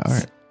jackets. Oh, yeah,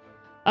 art.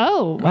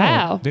 Oh,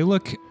 wow. They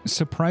look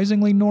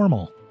surprisingly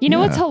normal. You know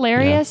what's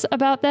hilarious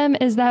about them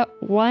is that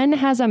one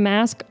has a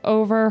mask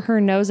over her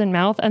nose and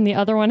mouth and the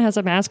other one has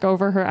a mask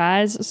over her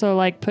eyes. So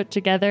like put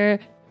together,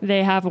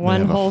 they have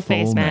one whole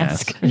face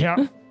mask.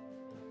 Yeah.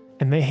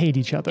 And they hate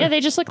each other. Yeah, they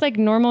just look like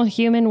normal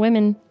human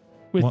women.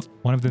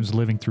 One of them's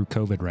living through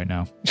COVID right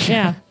now.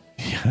 Yeah.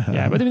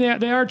 Yeah, but I mean,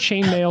 they are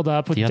chainmailed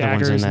up with the other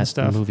daggers ones in and that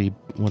stuff. movie,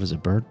 what is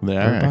it, Bird? They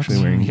are actually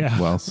wearing,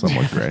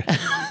 somewhat gray.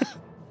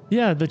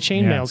 Yeah, the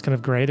chainmail's kind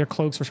of gray. Their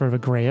cloaks are sort of a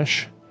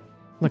grayish.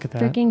 Look at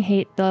that. Freaking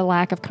hate the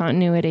lack of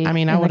continuity. I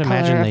mean, I would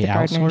imagine they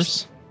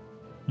outsource.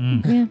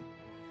 Yeah.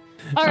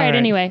 All right,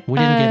 anyway. We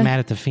didn't get mad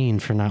at the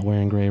Fiend for not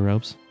wearing gray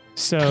robes.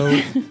 So are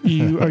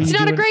you He's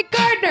not a great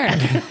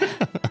gardener!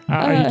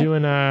 Are you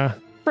doing a...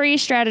 Free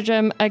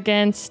stratagem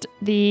against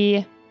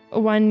the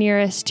one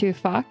nearest to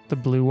Fox. The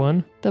blue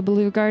one? The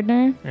blue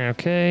gardener.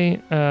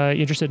 Okay. You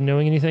interested in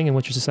knowing anything? And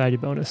what's your society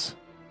bonus?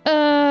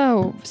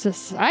 Oh,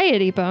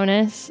 society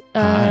bonus.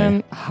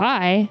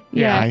 High.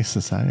 Yeah. High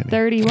society.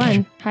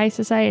 31. High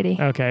society.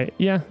 Okay.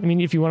 Yeah. I mean,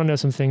 if you want to know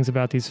some things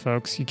about these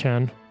folks, you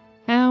can.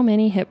 How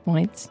many hit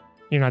points?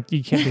 You can't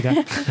do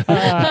that.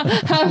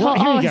 Well,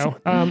 here you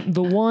go.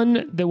 The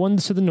one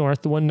to the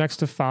north, the one next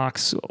to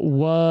Fox,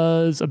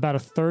 was about a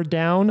third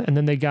down, and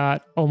then they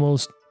got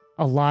almost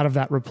a lot of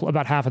that,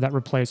 about half of that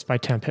replaced by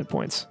temp hit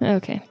points.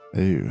 Okay.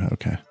 Ooh,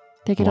 okay.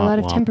 They get a lot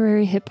of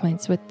temporary hit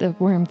points with the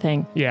worm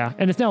thing. Yeah,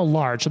 and it's now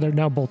large, so they're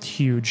now both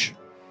huge.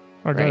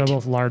 Or they're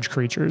both large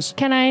creatures.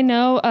 Can I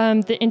know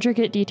the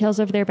intricate details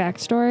of their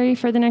backstory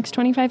for the next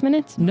 25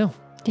 minutes? No.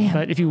 Damn.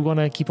 But if you want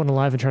to keep one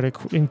alive and try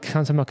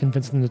to somehow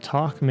convince them to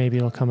talk, maybe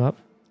it'll come up.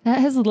 That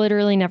has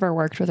literally never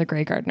worked with a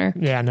Grey Gardener.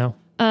 Yeah, no.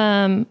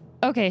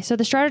 Okay, so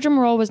the stratagem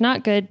roll was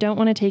not good. Don't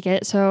want to take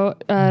it. So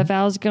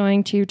Val's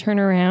going to turn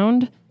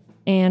around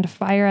and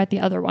fire at the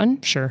other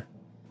one. Sure.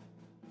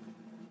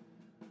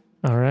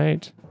 All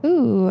right.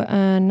 Ooh,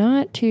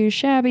 not too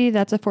shabby.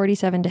 That's a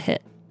 47 to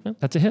hit. Oh,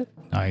 that's a hit.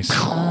 Nice.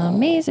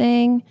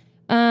 Amazing.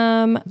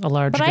 A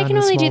large but gun I can in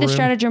a only do small the room.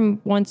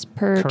 stratagem once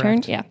per turn.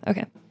 Correct. Yeah,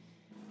 okay.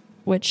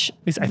 Which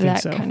I think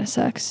that so. kind of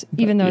sucks,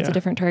 even though it's a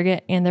different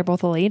target and they're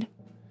both a lead.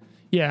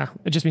 Yeah,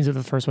 it just means that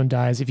the first one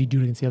dies. If you do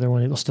it against the other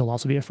one, it'll still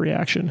also be a free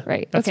action.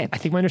 Right. That's, okay. I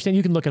think my understanding,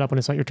 you can look it up when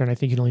it's not your turn. I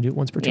think you can only do it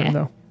once per turn,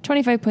 though.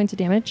 25 points of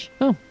damage.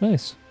 Oh,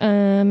 nice.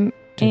 And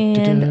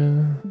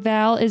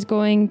Val is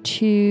going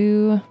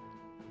to...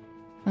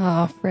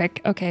 Oh,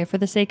 frick. Okay, for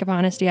the sake of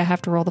honesty, I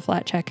have to roll the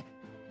flat check.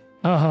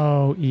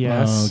 Oh,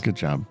 yes. Oh, good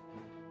job.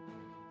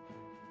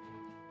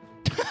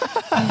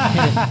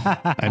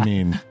 I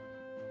mean...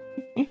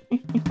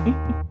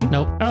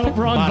 Nope. Oh,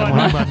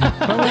 wrong button.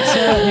 But let's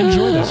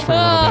enjoy this for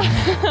a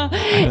little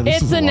bit.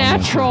 It's a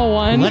natural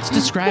one. Let's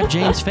describe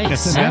Jane's face.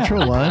 It's a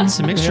natural one. It's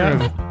a mixture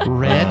of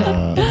red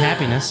and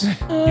happiness.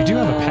 You do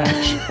have a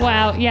patch.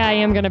 Wow. Yeah, I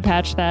am going to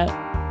patch that.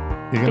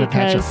 You're going to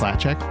patch a flat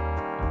check?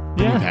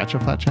 Can you patch a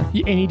flat check?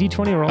 Any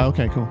D20 roll.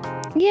 Okay, cool.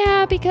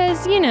 Yeah,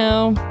 because,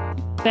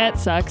 that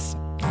sucks.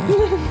 I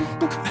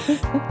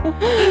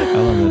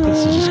love that this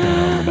is just going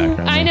on in the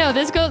background. I know.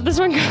 This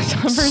one goes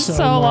on for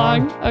so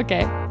long.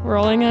 Okay,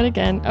 rolling it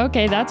again.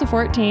 Okay, that's a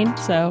 14,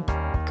 so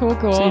cool.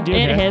 So you do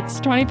it hit. hits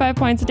 25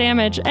 points of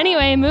damage.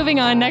 Anyway, moving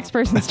on. Next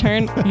person's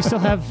turn. You still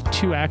have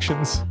 2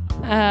 actions.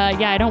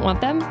 Yeah, I don't want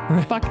them.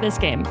 Fuck this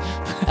game.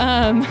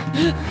 I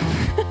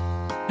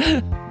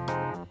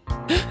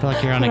feel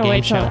like you're on a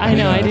game show. I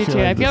know, I do too.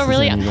 like I feel this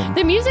really... isn't even-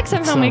 The music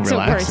somehow so makes it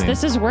worse. relaxing.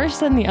 This is worse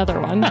than the other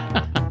one.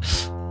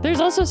 There's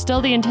also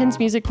still the intense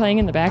music playing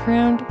in the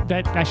background.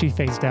 That actually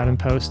fades down in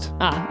post.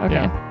 Ah, okay.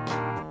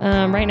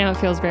 Yeah. Right now it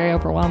feels very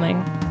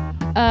overwhelming.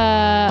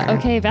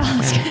 Okay,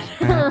 Val's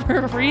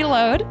gonna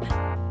reload.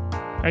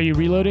 Are you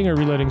reloading or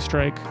reloading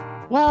strike?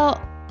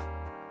 Well,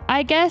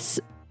 I guess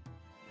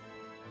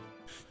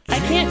I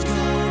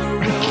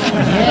can't.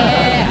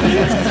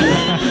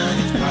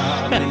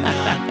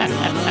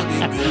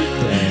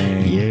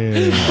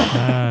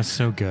 Yeah.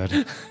 So good.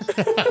 You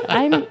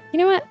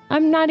know what?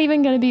 I'm not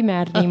even going to be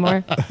mad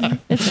anymore.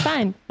 It's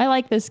fine. I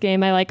like this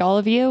game. I like all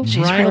of you.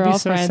 Ryan will We're be all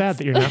so friends. sad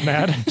that you're not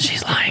mad.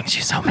 She's lying.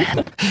 She's so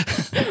mad.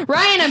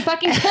 Ryan, I'm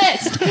fucking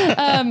pissed.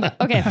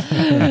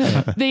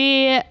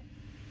 Okay.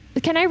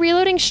 Can I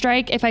reloading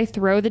strike if I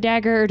throw the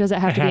dagger, or does it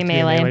have to be a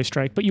melee?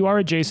 Strike, but you are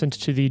adjacent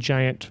to the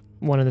giant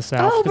one in the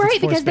south. Oh, right,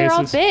 because they're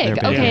all big. They're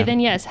big, Okay, yeah. then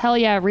yes. Hell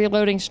yeah,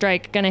 reloading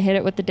strike. Gonna hit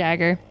it with the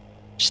dagger.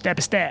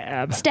 Stab.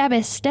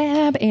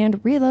 Stab,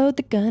 and reload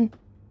the gun.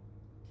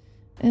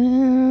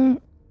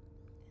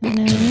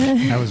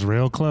 That was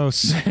real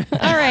close.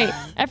 All right,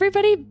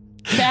 everybody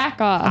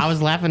back off. I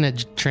was laughing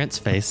at Trent's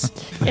face.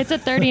 It's a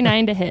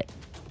 39 to hit.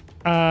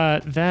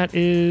 That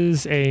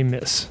is a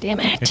miss. Damn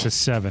it. It's a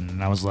 7,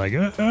 and I was like,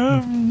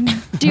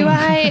 Do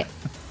I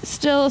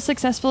still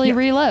successfully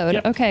reload?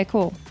 Yep. Okay,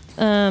 cool.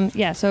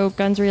 Yeah, so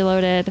guns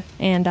reloaded,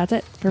 and that's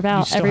it for Val.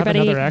 You still have Everybody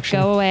another action.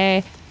 go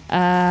away.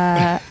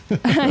 I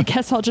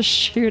guess I'll just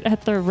shoot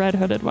at the red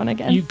hooded one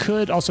again. You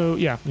could also,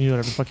 you do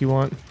whatever the fuck you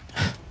want.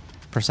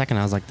 For a second,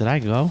 I was like, did I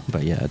go?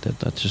 But yeah, I did.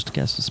 That's just a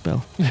guess the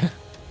spell.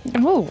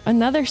 Oh,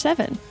 another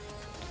 7.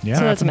 Yeah.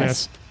 So that's a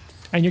miss.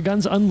 And your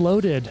gun's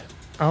unloaded.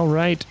 All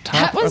right,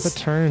 top That of the was-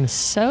 turn.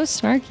 So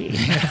snarky.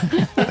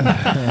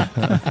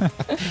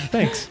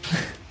 Thanks.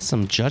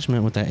 Some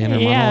judgment with that inner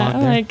Yeah,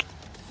 monologue there. like,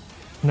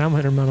 Now my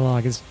inner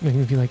monologue is making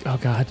me be like, oh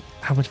God,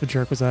 how much of a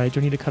jerk was I? Do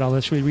I need to cut all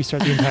this? Should we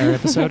restart the entire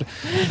episode?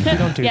 We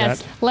don't do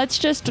yes, that. let's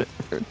just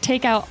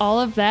take out all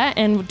of that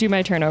and do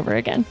my turn over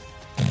again.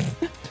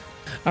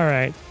 All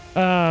right.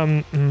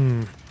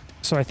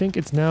 So I think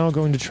it's now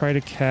going to try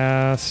to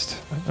cast.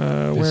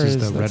 Where is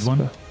is the that red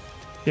one?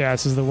 Yeah,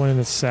 this is the one in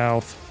the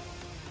south.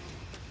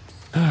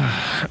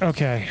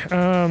 Okay.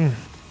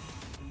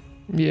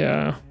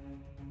 Yeah.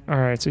 All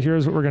right. So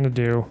here's what we're gonna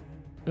do.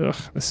 Ugh,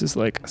 this is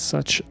like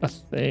such a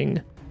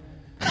thing.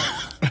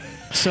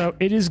 So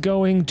it is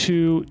going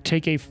to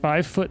take a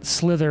 5-foot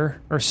slither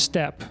or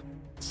step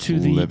to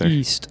the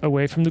east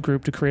away from the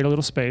group to create a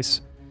little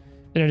space.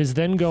 And it is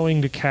then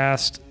going to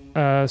cast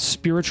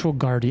Spiritual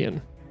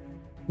Guardian,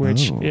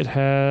 which it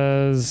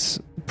has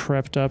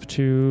prepped up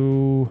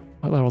to...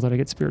 What level did I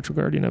get Spiritual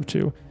Guardian up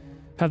to?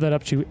 Have that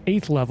up to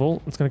 8th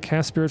level. It's going to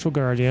cast Spiritual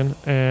Guardian,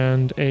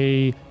 and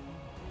a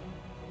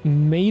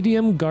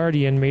medium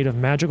guardian made of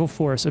magical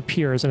force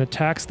appears and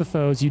attacks the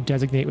foes you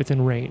designate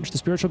within range. The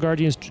Spiritual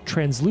Guardian is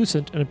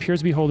translucent and appears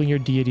to be holding your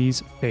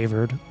deity's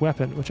favored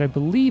weapon, which I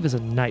believe is a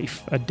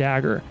knife, a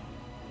dagger.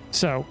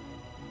 So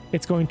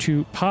it's going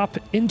to pop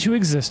into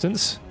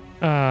existence.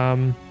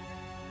 Did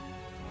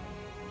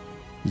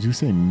you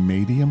say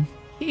medium?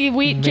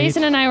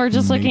 Jason and I were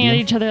just looking at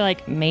each other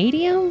like,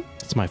 medium?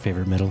 It's my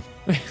favorite middle.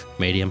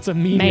 Medium. It's a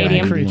medium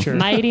Medium. creature.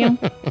 Medium?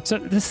 So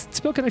this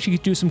spell can actually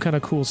do some kind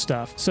of cool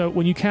stuff. So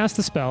when you cast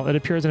the spell, it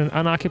appears in an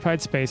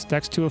unoccupied space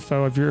next to a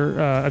foe of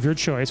your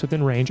choice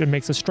within range and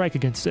makes a strike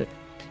against it.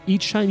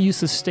 Each time you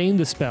sustain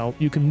the spell,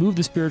 you can move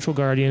the Spiritual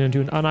Guardian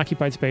into an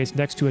unoccupied space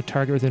next to a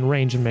target within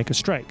range and make a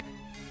strike.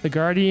 The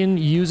Guardian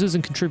uses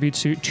and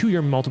contributes to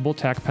your multiple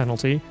attack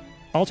penalty.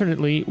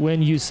 Alternately,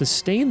 when you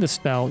sustain the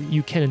spell,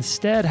 you can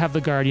instead have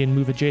the Guardian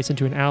move adjacent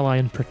to an ally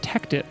and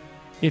protect it.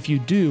 If you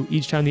do,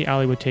 each time the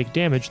ally would take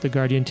damage, the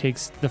Guardian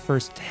takes the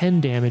first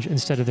 10 damage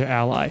instead of their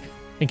ally,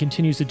 and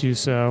continues to do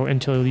so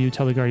until you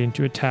tell the Guardian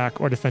to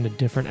attack or defend a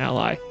different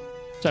ally.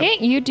 So,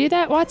 Can't you do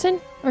that, Watson?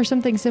 Or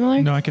something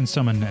similar? No, I can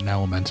summon an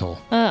elemental.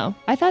 Oh,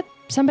 I thought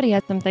somebody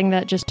had something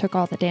that just took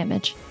all the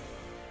damage.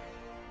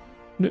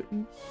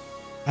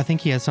 I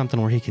think he has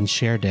something where he can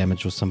share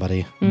damage with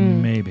somebody.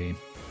 Maybe.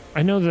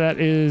 I know that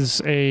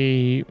is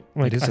a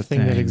It is a thing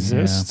that thing,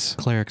 exists.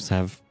 Clerics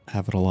have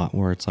it a lot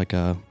where it's like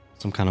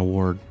some kind of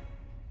ward.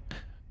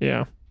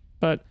 Yeah.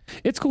 But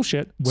it's cool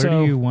shit. Where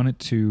do you want it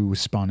to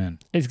spawn in?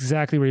 It's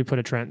exactly where you put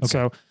it, Trent. Okay.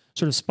 So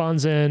sort of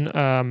spawns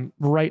in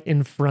right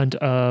in front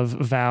of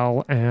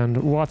Val and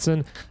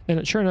Watson, and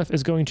it sure enough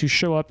is going to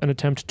show up and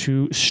attempt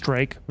to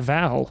strike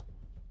Val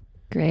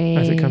Great.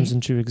 as it comes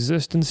into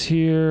existence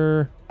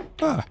here.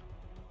 Ah.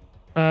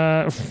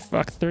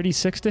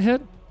 36 to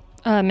hit?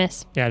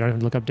 Miss. Yeah, I don't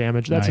even look up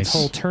damage. That's its Nice.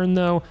 whole turn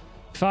though.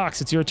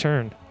 Fox, it's your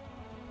turn.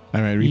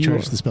 All right,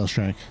 recharge You- the spell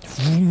strike.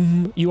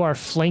 You are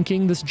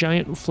flanking this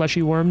giant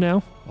fleshy worm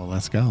now Well,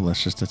 let's go.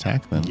 Let's just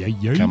attack them.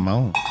 Yeah. Come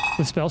on.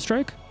 with spell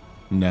strike.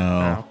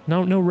 No,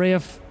 No ray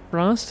of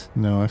frost.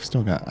 no,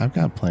 I've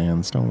got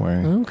plans. Don't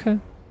worry. Okay.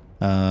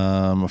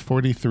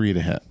 43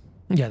 to hit.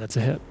 Yeah, that's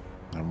a hit.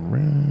 All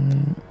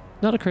right.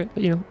 Not a crit,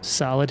 but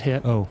solid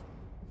hit. Oh,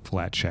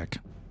 flat check.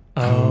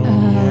 Oh,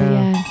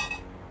 yeah.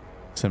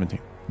 17.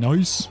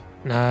 Nice.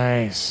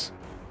 Nice.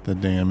 The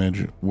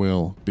damage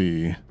will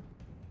be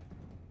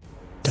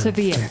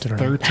Severe.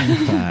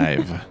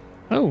 35.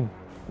 Oh,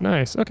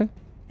 nice. Okay.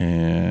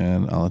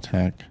 And I'll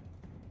attack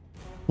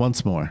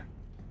once more.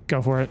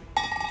 Go for it.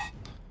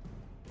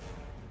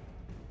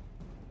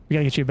 We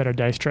gotta get you a better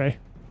dice tray.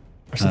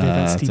 Or something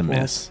that's That's steep a walls.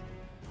 miss.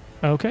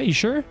 Okay, you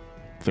sure?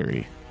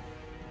 30.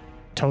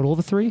 Total of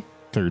the 3?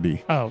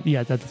 30. Oh,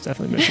 yeah, that's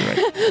definitely a miss. You're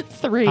right.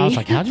 3. I was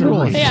like, how'd you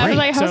roll a yeah, I was three?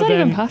 like, how's So that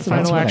even then possible?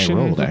 final That's what action.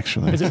 I rolled,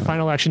 actually. Is it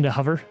final action to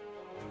hover?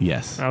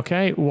 Yes.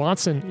 Okay,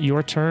 Watson,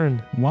 your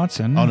turn.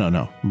 Watson. Oh,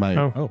 no.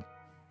 Oh.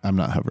 I'm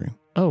not hovering.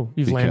 Oh,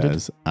 you've landed.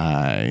 Because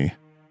I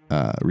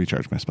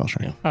recharged my spell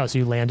shrine. Oh, so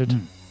you landed.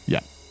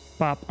 Yeah.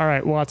 Bop. All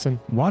right, Watson.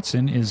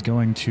 Watson is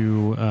going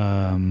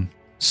to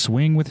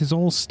swing with his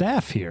old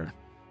staff here.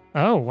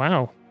 Oh,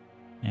 wow.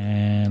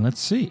 And let's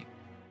see.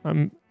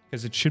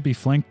 Because it should be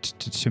flanked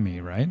to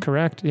me, right?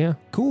 Correct, yeah.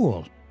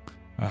 Cool.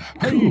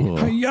 Cool.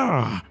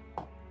 Hi-ya.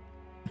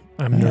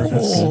 I'm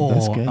nervous.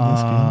 That's good.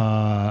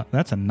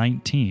 That's a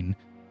 19.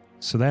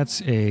 So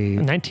that's a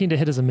 19 to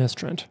hit is a miss,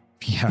 Trent.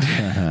 yeah.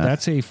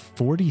 That's a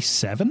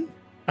 47.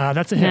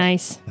 That's a hit.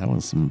 Nice. That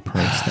was some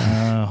pro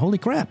stuff. Holy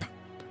crap!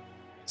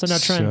 So now,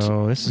 Trent,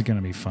 So this is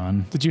gonna be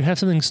fun. did you have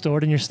something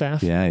stored in your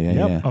staff?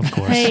 Yeah. Of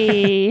course.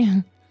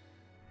 Hey.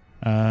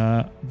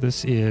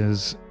 This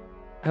is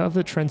I love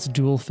that Trent's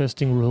dual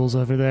fisting rules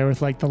over there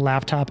with like the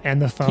laptop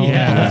and the phone.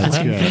 Yeah, that's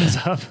Flipping good. things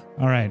up.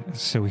 all right.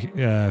 So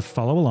we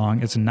follow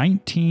along. It's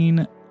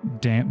 19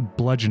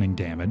 bludgeoning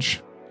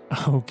damage.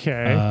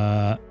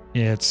 Okay.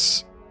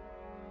 It's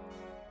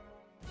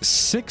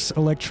 6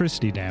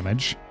 electricity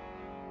damage,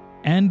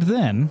 and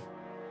then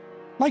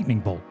lightning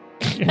bolt,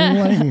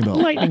 Lightning bolt.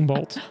 Lightning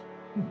bolt.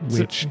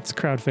 which It's a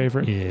crowd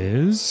favorite.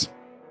 is.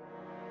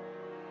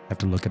 I have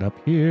to look it up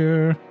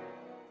here.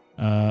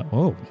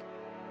 All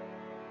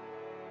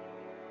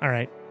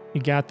right.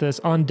 You got this.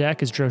 On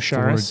deck is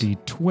Drosharis.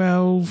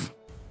 4d12. Is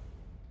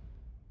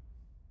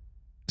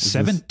this-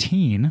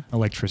 17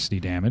 electricity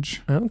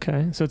damage.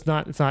 Okay. So it's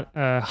not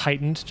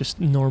heightened, just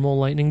normal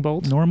lightning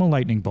bolt. Normal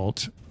lightning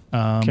bolt.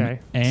 Okay.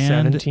 And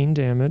 17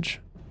 damage.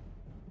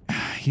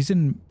 he's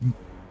in.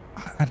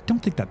 I don't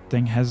think that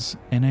thing has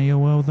an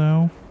AOO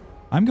though.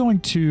 I'm going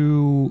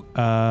to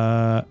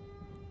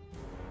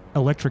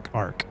electric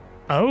arc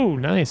Oh,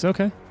 nice.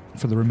 Okay.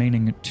 for the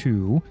remaining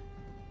 2.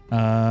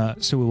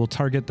 So it will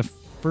target the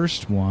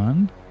first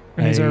one.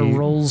 And these are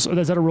rolls.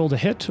 Is that a roll to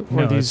hit? Or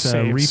No, these it's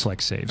saves?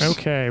 reflex saves.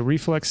 Okay,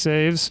 reflex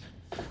saves.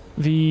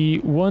 The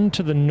one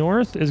to the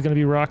north is going to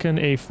be rocking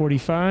a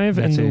 45,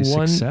 That's and the a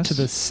one success. to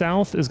the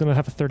south is going to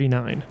have a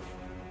 39.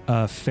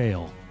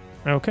 Fail.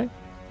 Okay.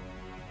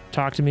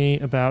 Talk to me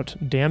about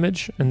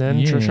damage, and then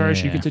Yeah.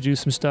 Drosharis, you get to do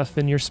some stuff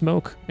in your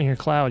smoke, in your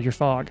cloud, your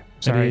fog.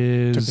 Sorry,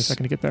 It took me a is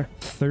second to get there.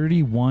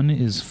 31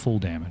 is full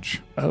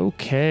damage.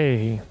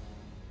 Okay.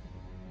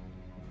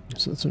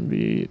 So that's going to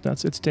be,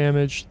 that's its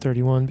damage.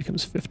 31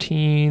 becomes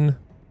 15.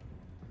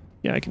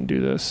 Yeah, I can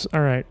do this.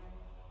 All right.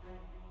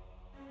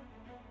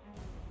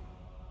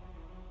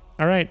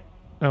 All right.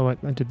 Oh, what?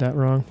 I did that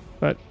wrong,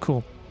 but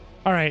cool.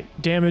 All right.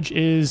 Damage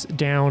is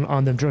down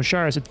on them.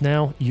 Drosharis, it's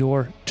now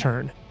your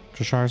turn.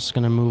 Drosharis is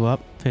going to move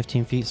up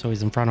 15 feet, so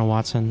he's in front of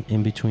Watson,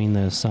 in between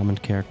the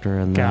summoned character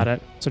and Got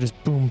it. So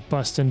just boom,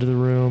 bust into the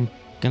room.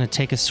 Going to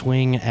take a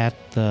swing at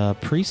the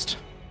priest.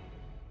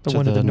 The To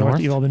one to the north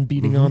that you've all been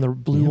beating Mhm. on, the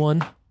blue Yep.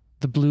 one,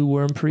 the blue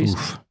worm priest.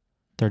 Oof.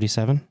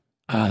 37.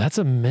 That's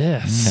a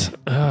miss.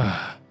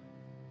 Ugh.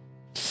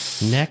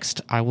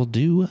 Next, I will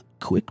do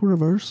quick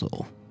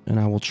reversal, and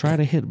I will try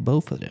to hit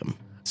both of them.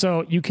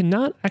 So you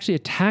cannot actually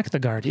attack the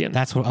guardian.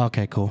 That's what.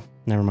 Okay, cool.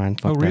 Never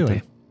mind. Fuck Oh, that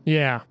really?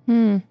 then.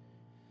 Yeah.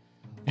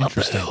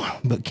 Interesting.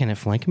 But can it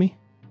flank me?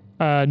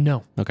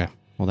 No. Okay.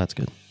 Well, that's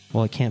good.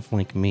 Well, it can't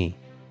flank me.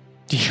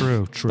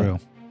 True.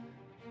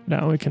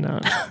 No, it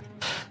cannot.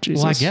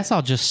 Jesus. Well, I guess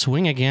I'll just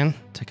swing again.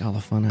 Take all the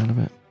fun out of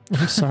it.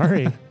 I'm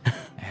sorry.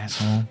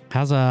 Asshole.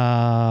 How's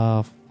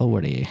a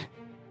 40?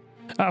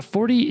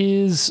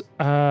 40 is,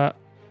 I'm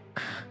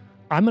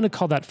going to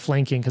call that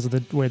flanking because of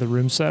the way the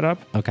room's set up.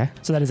 Okay.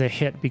 So that is a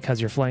hit because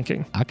you're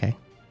flanking. Okay.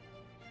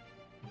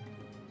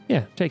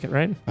 Yeah, take it,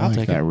 right? I I'll like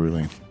take that it.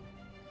 ruling.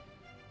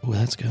 Oh,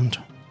 that's good.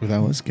 Well,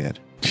 that was good.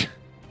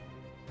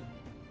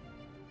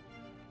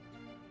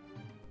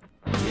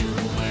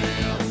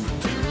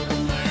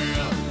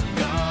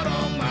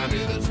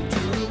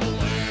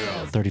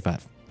 Oh,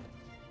 35.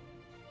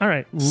 All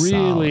right.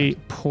 Really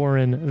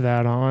pouring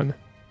that on.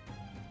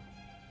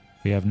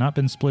 We have not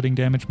been splitting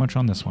damage much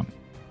on this one.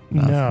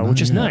 No,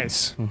 which is yet.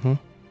 nice. Mm-hmm.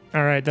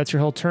 All right, that's your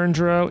whole turn,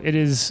 Dro. It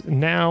is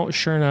now,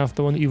 sure enough,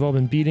 the one that you've all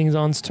been beating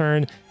on's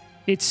turn.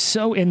 It's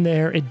so in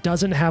there. It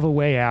doesn't have a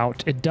way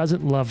out. It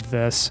doesn't love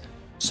this.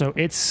 So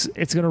it's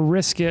going to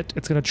risk it.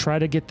 It's going to try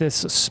to get this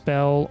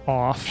spell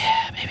off.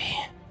 Yeah, baby.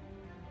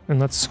 And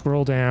let's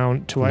scroll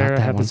down to Not where I that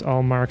have one. this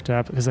all marked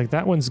up. Because like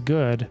that one's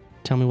good.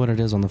 Tell me what it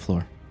is on the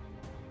floor.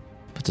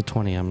 If it's a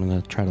 20, I'm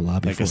going to try to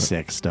lobby Like for a it.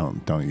 6.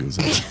 Don't use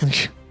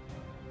it.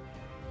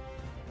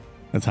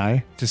 That's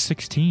high? It's a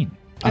 16.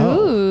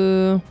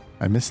 Ooh.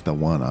 I missed the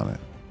 1 on it.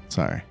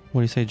 Sorry.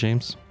 What do you say,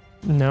 James?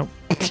 No.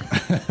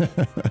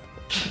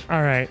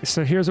 All right,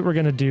 so here's what we're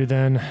going to do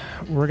then.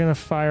 We're going to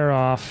fire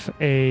off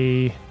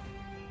a...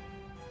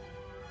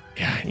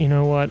 Yeah, you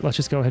know what? Let's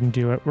just go ahead and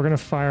do it. We're going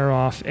to fire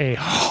off a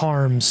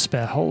harm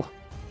spell.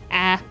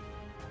 Ah.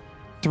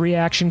 3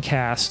 action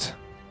cast.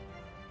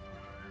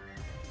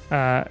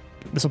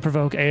 This will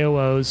provoke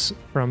AOs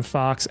from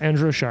Fox and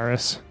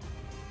Drosharis.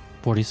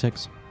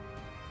 46.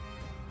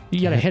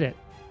 You gotta hit it.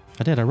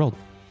 I did. I rolled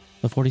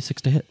a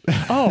 46 to hit.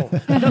 Oh,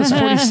 that was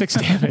 46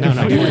 damage. No,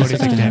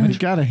 46 damage. You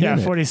gotta hit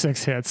it.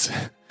 46 hits.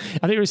 I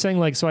think you were saying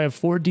like, so I have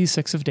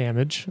 4d6 of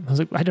damage. I was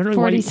like, I don't know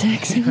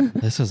 46.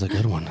 This is a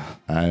good one.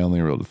 I only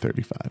rolled a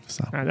 35,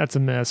 so. All right, that's a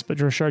miss. But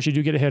Drosharis, you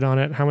do get a hit on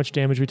it. How much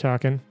damage we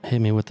talking? Hit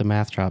me with the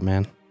math drop,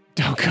 man.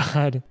 Oh,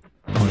 God.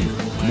 More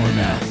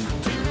math.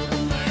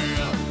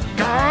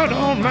 God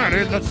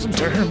almighty, that's some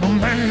terrible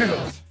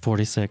math.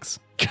 46.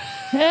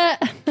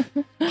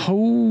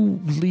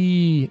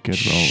 Holy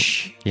Good roll.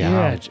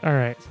 Yeah. All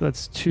right, so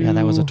that's 2. Yeah,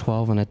 that was a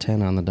 12 and a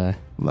 10 on the die.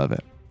 Love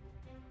it.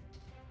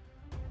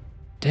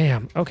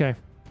 Damn. Okay.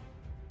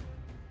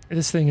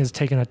 This thing has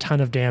taken a ton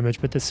of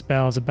damage, but this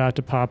spell is about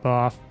to pop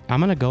off. I'm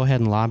going to go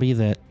ahead and lobby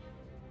that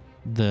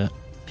the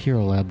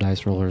Hero Lab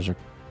dice rollers are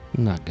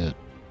not good.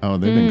 Oh,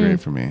 they've been great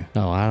for me.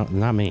 No,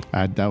 not me.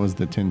 That was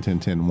the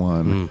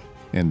 10-10-10-1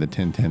 and the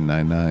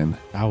 10-10-9-9.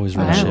 I always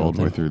I roll shit rolled with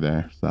were them. through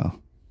there, so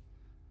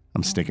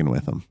I'm sticking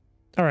with them.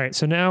 All right,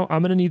 so now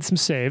I'm going to need some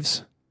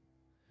saves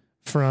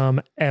from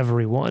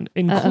everyone,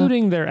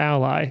 including their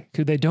ally,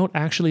 who they don't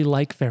actually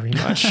like very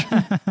much.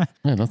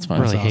 Yeah, that's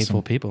fine. Really awesome.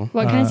 hateful people.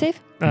 What kind of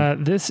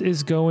save? This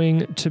is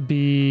going to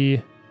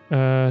be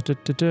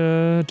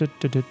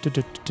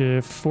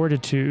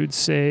fortitude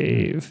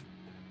save.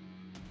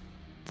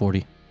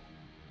 40.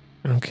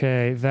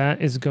 Okay,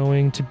 that is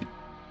going to be...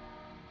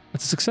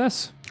 That's a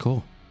success.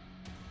 Cool.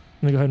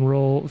 I'm going to go ahead and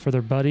roll for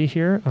their buddy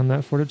here on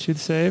that fortitude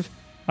save.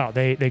 Oh,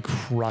 they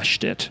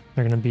crushed it.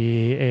 They're going to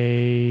be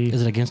a...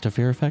 Is it against a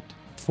fear effect?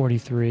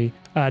 43.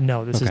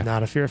 No, this is Okay.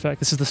 not a fear effect.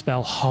 This is the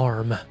spell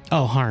Harm.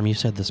 Oh, harm. You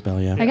said the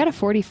spell, yeah. I got a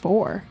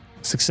 44.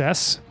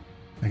 Success.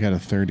 I got a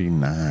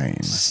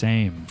 39.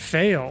 Same.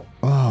 Fail.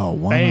 Oh,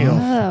 wow. Fail.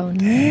 Oh,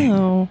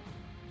 no.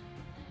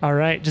 All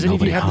right. Does any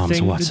of you Nobody have the harms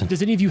thing? Watson.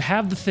 Does any of you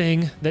have the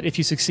thing that if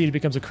you succeed, it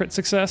becomes a crit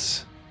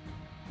success?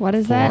 What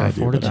is that? I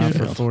do, but I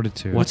Fortitude? failed.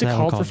 Fortitude. What's it that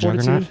one called for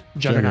called? fortitude?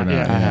 Juggernaut,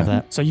 Yeah. I have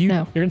that. So you're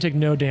No. going to take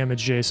no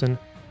damage, Jason.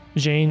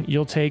 Jane,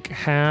 you'll take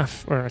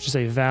half, or I should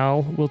say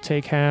Val will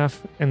take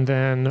half, and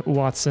then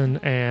Watson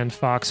and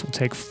Fox will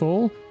take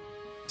full.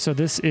 So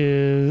this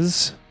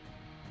is...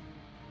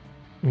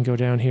 Let me go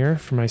down here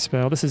for my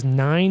spell. This is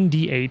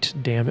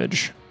 9d8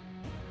 damage,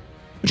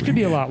 which could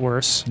be a lot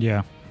worse.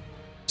 Yeah.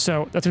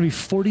 So that's going to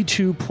be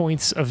 42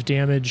 points of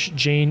damage.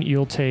 Jane,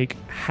 you'll take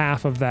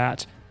half of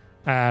that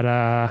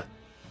at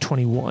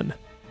 21.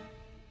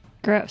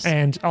 Gross.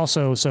 And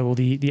also, so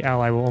the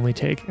ally will only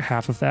take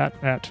half of that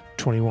at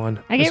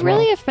 21. I get as well.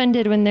 really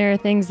offended when there are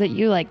things that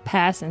you like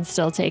pass and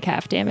still take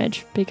half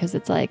damage because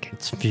it's like,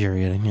 It's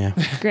infuriating, yeah.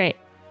 great.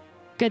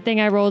 Good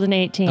thing I rolled an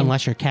 18.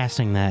 Unless you're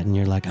casting that and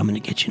you're like, I'm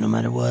going to get you no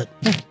matter what.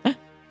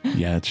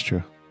 Yeah, it's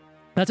true.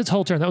 That's its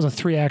whole turn. That was a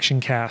 3-action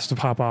cast to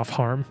pop off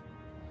Harm.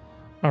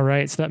 All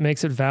right, so that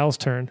makes it Val's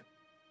turn.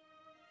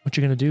 What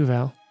you gonna do,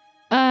 Val?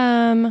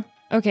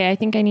 Okay, I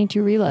think I need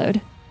to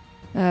reload.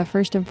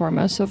 First and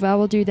foremost. So Val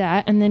will do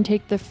that and then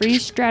take the free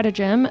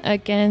stratagem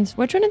against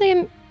which one of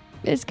them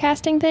is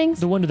casting things?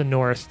 The one to the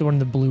north, the one in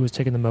the blue is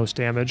taking the most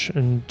damage,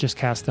 and just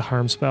cast the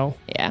Harm spell.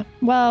 Yeah.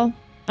 Well,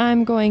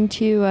 I'm going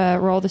to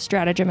roll the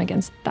stratagem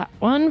against that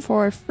one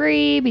for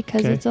free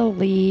because Okay. it's a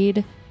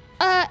lead.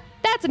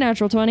 That's a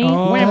natural 20.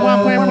 Oh.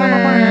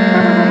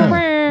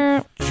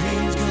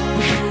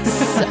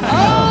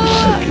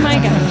 Oh my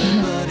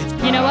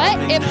gosh. You know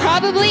what? It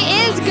probably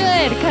is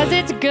good because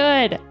it's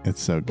good.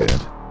 It's so good.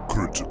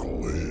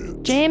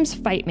 James,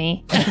 fight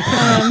me.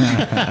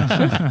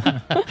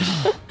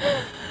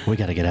 We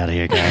got to get out of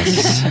here,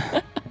 guys.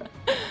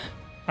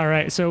 All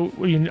right, so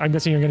I'm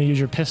guessing you're gonna use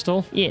your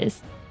pistol.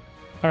 Yes.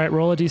 All right,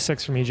 roll a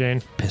d6 for me,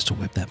 Jane. Pistol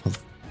whip that mother.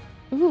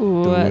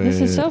 Ooh, Do this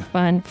is it. so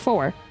fun.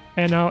 4.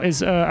 And now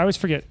is I always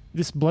forget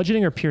this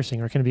bludgeoning or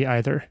piercing, or can it be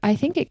either? I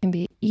think it can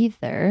be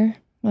either.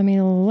 Let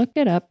me look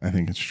it up. I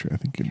think it's true. I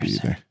think it could be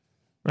either.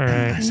 All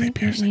right, I say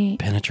piercing.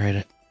 Penetrate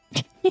it.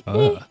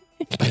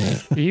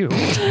 you.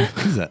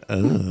 Is that,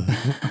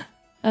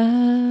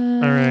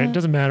 All right,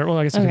 doesn't matter. Well,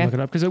 I guess I Okay. can look it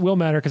up because it will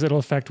matter because it'll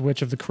affect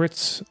which of the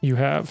crits you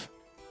have.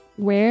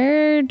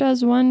 Where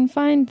does one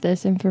find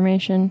this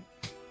information?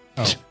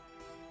 Oh.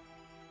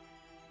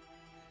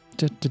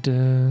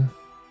 Da-da-da.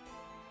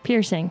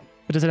 Piercing.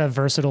 But does it have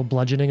versatile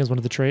bludgeoning as one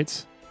of the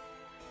traits?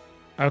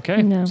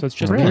 Okay, No. so it's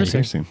just Really?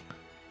 piercing.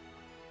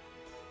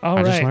 All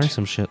I right. just learned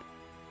some shit.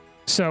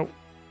 So,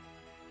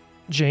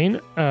 Jane,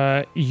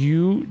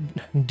 you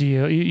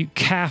deal you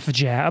calf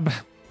jab.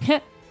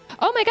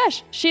 Oh my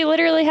gosh. She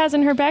literally has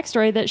in her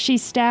backstory that she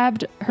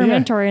stabbed her Yeah.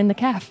 mentor in the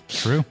calf.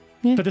 True.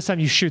 But this time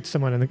you shoot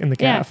someone in the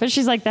Yeah, calf. but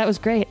she's like, that was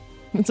great.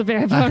 It's a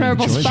very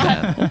vulnerable enjoyed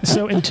spot.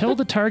 So until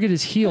the target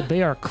is healed,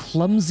 they are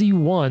clumsy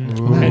 1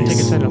 and take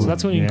a 10. So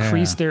that's when you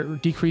Yeah.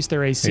 decrease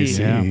their AC.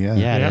 AC, Yeah. yeah.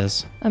 Yeah, Yep. it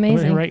is. I'm gonna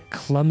Amazing. write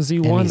clumsy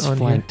And 1 he's on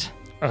flanked. here.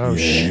 Oh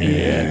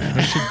shit!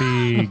 That should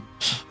be.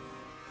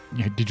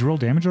 Yeah, did you roll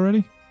damage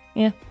already?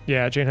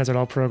 Yeah, Jane has it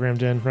all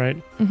programmed in, right?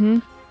 Mm-hmm.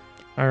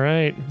 All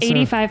right. so-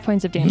 85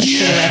 points of damage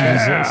for the record.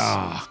 Jesus.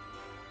 Yeah.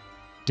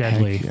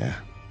 Deadly. Heck yeah.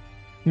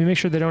 Let me make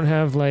sure they don't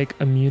have like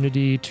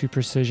immunity to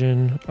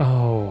precision.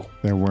 Oh.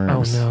 They're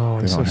worms. Oh no,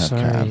 I'm They so don't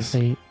have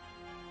sorry.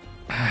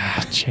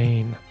 calves.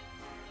 Jane.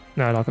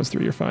 No, it all goes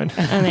through. You're fine.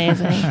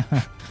 Amazing.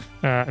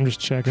 I'm just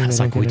checking. It's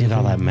like we did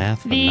all that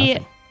math for The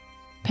nothing.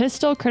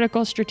 pistol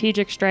critical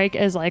strategic strike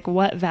is like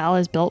what Val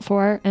is built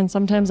for, and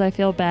sometimes I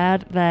feel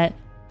bad that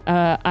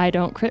I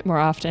don't crit more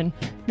often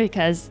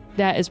because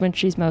that is when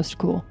she's most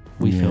cool.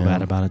 We feel Yeah.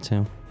 bad about it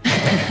too.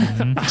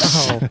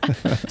 Oh.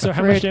 So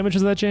how Rude. much damage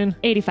was that, Jane?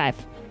 85.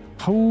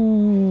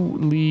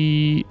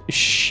 Holy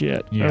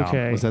shit. Yeah.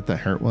 Okay. Was that the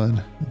hurt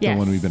one? Yes. The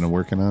one we've been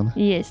working on?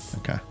 Yes.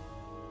 Okay.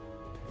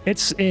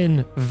 It's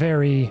in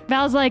very,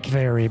 Val's like,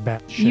 very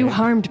bad shape. you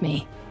harmed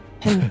me.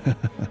 And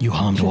You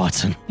harmed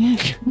Watson.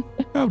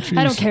 Oh, jeez.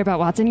 I don't care about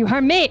Watson. You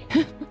harmed me.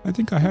 I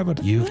think I have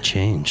it. You've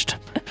changed.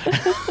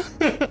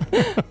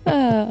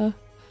 All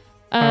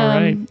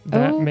right.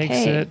 That makes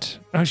okay. it.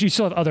 Oh, you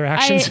still have other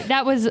actions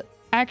That was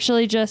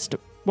actually just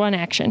one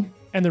action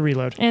and the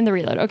reload. and the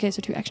reload. Okay,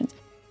 so 2 actions.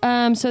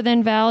 So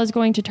then Val is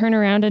going to turn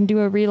around and do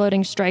a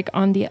reloading strike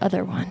on the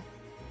other one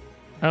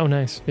Oh,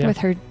 nice. Yeah. with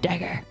her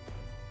dagger.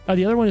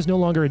 The other one is no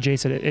longer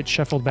adjacent. It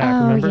shuffled back,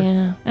 Oh, remember?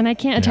 yeah. And I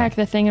can't attack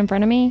the thing in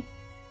front of me.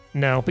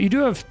 No, but you do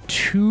have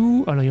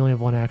 2. Oh, no, you only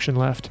have 1 action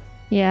left.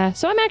 Yeah.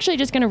 So I'm actually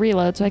just going to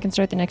reload so I can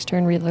start the next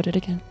turn, reload it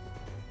again.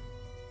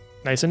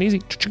 Nice and easy.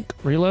 Cha-chunk.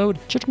 Reload.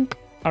 Cha-chunk.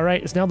 All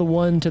right, it's now the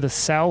one to the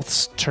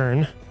south's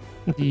turn.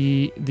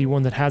 The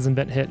one that hasn't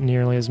been hit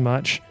nearly as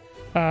much.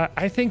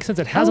 I think since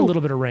it has a Oh.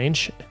 little bit of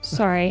range.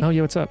 Sorry. Oh,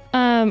 yeah, what's up?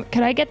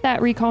 Could I get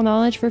that recall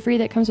knowledge for free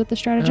that comes with the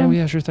stratagem? Oh,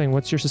 yeah, sure thing.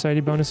 What's your society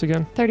bonus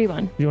again?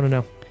 31. You want to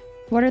know?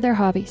 What are their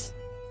hobbies?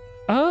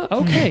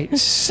 Okay.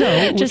 So,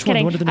 Just which one?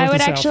 kidding. What are the I north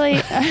would and south?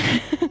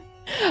 actually.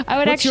 I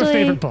would What's actually. your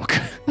favorite book?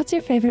 What's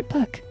your favorite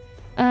book?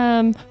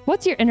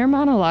 What's your inner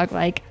monologue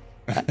like?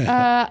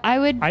 I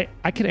would.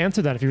 I could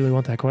answer that if you really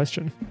want that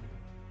question.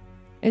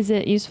 Is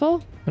it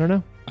useful? I don't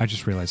know. I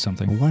just realized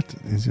something. What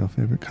is your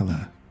favorite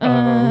color?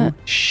 Oh,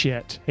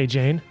 shit. Hey,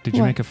 Jane, Did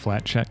you What? make a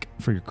flat check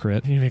for your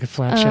crit? you need to make a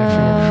flat check for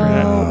your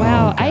crit. Oh,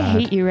 wow. I God.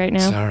 hate you right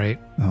now. Sorry.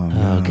 Oh,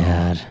 no. Oh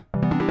God.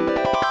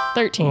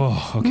 13.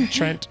 Oh, okay.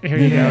 Trent, here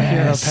you go.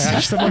 Hero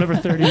patch. Someone over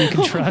 30 you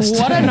can trust.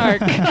 What a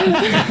narc.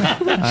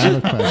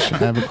 I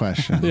have a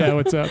question. Yeah,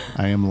 what's up?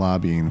 I am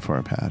lobbying for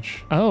a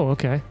patch, Oh,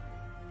 okay.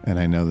 and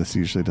I know this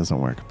usually doesn't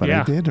work, but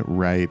Yeah. I did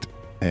write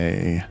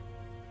a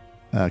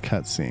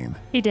cutscene.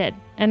 He did.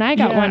 And I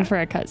got Yeah. one for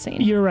a cutscene.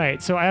 You're right.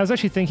 So I was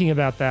actually thinking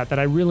about that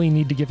I really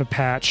need to give a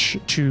patch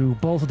to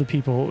both of the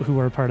people who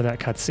are part of that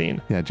cutscene.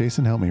 Yeah,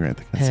 Jason helped me write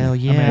the cutscene. Hell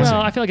yeah. Amazing.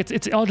 Well, I feel like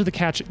it's all to the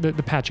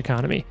patch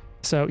economy.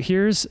 So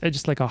here's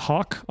just like a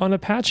hawk on a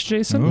patch,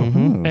 Jason. Ooh.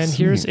 Oh, And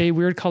here's sweet. a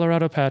weird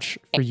Colorado patch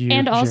for you.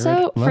 And also,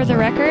 Jared. for the Lovely.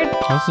 record,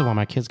 So this is what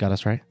my kids got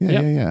us, right? Yeah,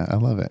 Yep. yeah. I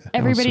love it.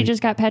 everybody sweet.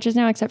 just got patches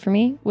now except for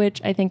me,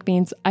 which I think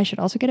means I should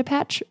also get a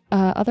patch.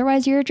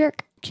 Otherwise, you're a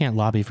jerk. Can't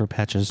lobby for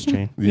patches,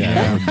 Jane.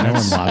 Yeah, no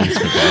one lobbies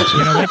for patches.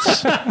 You know,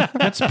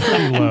 that's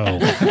pretty low.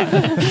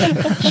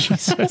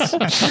 Jesus.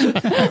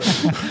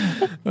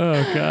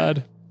 Oh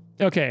God.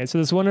 Okay, so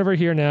this one over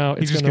here now.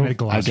 He's It's just gonna. going to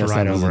gloss guess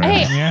right that was over it. it.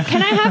 Hey, Yeah.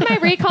 can I have my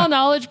recall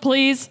knowledge,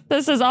 please?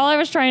 This is all I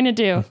was trying to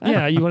do.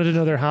 Yeah, you wanted to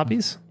know their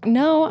hobbies?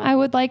 No, I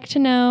would like to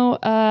know.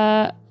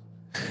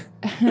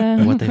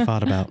 What they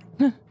fought about.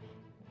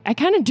 I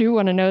kind of do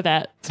want to know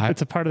that.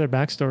 It's a part of their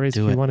backstories if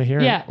Do you it. want to hear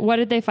it. Yeah, what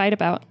did they fight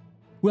about?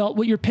 Well,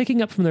 what you're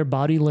picking up from their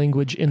body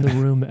language in the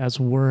room as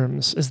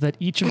worms is that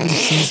each of them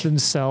sees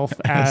themselves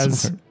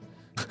as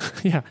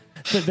yeah.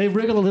 But they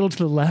wriggle a little to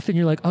the left, and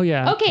you're like, oh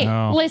yeah. Okay,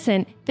 No.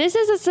 listen, this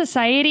is a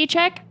society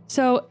check,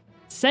 so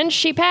since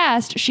she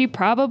passed, she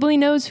probably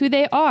knows who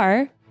they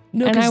are,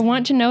 No, and 'cause- I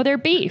want to know their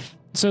beef.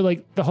 So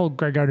like the whole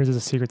Grey Gardeners is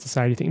a secret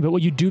society thing, but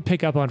what you do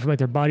pick up on from like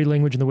their body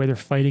language and the way they're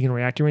fighting and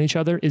reacting with each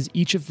other is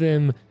each of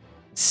them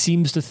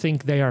seems to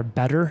think they are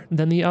better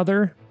than the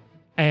other.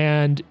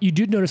 And you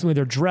did notice the way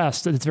they're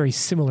dressed that it's very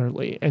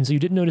similarly. And so you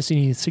didn't notice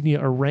any insignia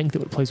or rank that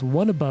would place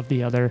one above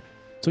the other.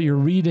 So what you're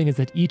reading is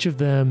that each of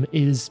them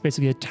is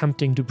basically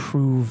attempting to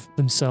prove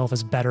themselves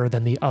as better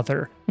than the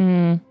other.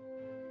 All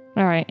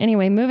right,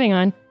 anyway, moving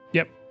on.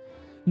 Yep.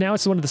 Now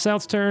it's the one to the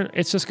south's turn.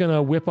 It's just going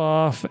to whip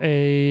off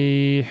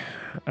a...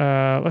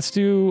 let's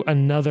do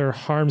another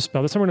harm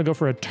spell. This time we're going to go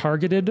for a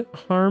targeted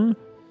harm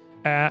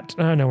at...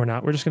 no, we're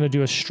not. We're just going to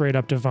do a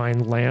straight-up Divine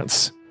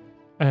Lance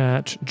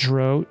at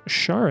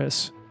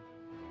Drosharis.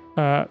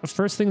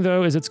 First thing,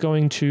 though, is it's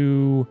going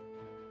to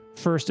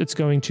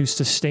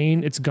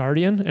sustain its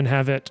Guardian and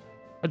have it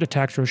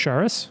attack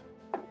Drosharis.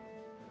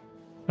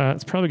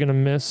 It's probably going to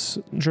miss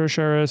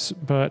Drosharis,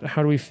 but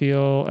how do we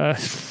feel?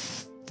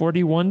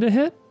 41 to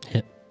hit?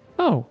 Hit.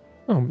 Oh,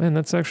 man,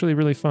 that's actually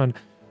really fun.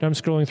 Now I'm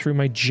scrolling through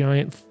my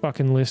giant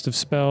fucking list of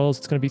spells.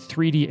 It's going to be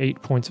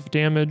 3d8 points of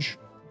damage,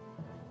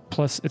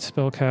 plus its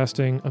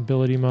spellcasting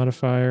ability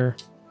modifier.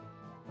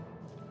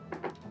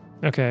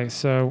 Okay,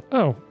 so,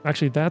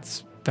 actually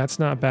that's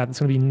not bad. It's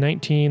going to be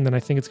 19, then I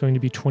think it's going to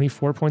be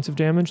 24 points of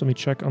damage. Let me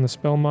check on the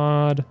spell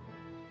mod.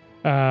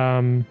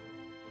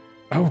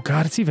 Oh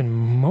god, it's even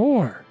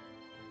more.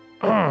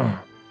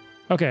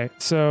 Okay,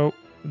 so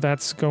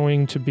that's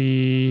going to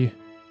be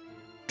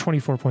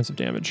 24 points of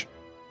damage.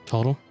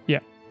 Total?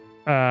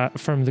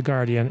 From the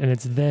Guardian, and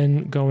it's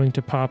then going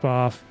to pop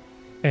off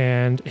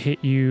and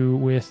hit you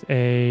with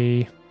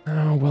a...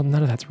 Oh, well,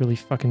 none of that's really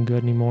fucking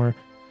good anymore.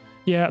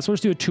 Yeah, so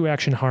let's do a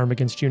 2-action harm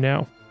against you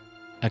now.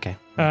 Okay.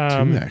 2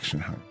 action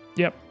harm.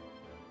 Yep.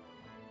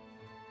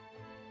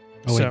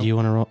 Oh, wait, So- do you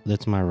want to roll?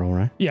 That's my roll,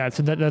 right? Yeah,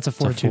 so that's a It's a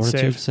fortitude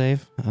fortitude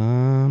save.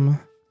 save.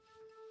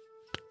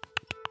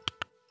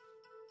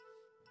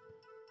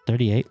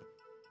 38,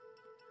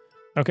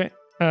 Okay.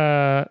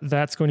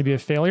 That's going to be a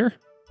failure.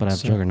 but I have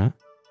So- Juggernaut.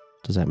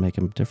 Does that make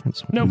a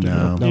difference? Nope. No.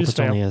 You Nope, just it's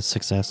fail. only a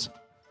success.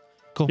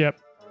 Cool. Yep.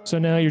 So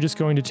now you're just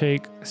going to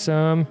take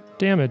some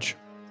damage.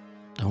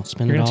 Don't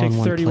spend You're it going all to in take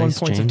one 31 place,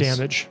 points James. of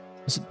damage.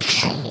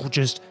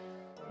 Just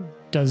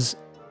does...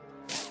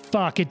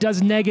 Fuck, it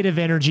does negative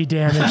energy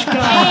damage.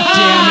 God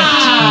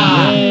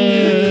damn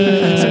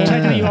it. So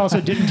technically you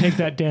also didn't take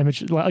that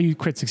damage. Well, you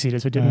crit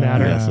succeeded, so it didn't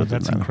matter. Yes, it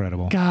That's didn't matter.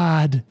 incredible.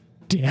 God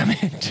damn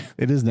it.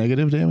 It is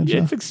negative damage.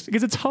 It's though?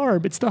 because it's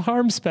harm. It's the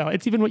harm spell.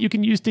 It's even what you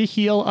can use to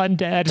heal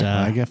undead.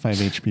 I get 5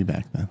 HP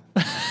back then.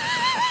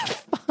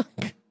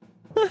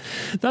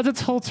 That's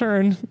its whole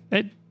turn.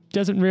 It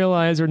doesn't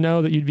realize or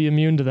know that you'd be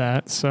immune to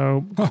that.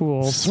 So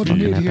cool. What an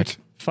Fucking idiot.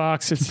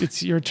 Fox,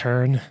 it's your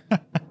turn.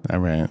 All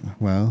right.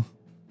 Well,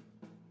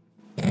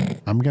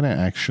 I'm going to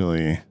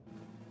actually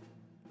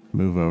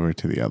move over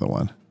to the other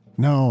one.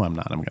 No, I'm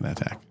not. I'm going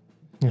to attack.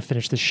 I'm gonna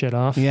finish this shit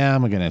off. Yeah,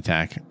 I'm going to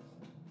attack.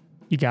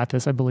 You got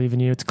this. I believe in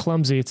you. It's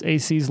clumsy. Its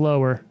AC's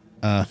lower.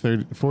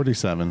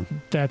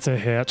 47. That's a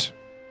hit.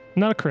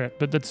 Not a crit,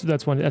 but that's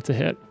a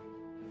hit.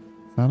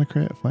 Not a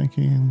crit.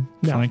 Flanking.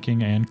 No.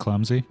 Flanking and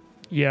clumsy.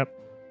 Yep.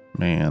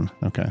 Man.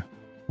 Okay.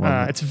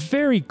 Well, It's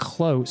very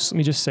close. Let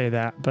me just say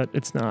that, but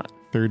it's not.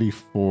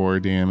 34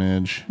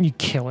 damage. You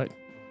kill it.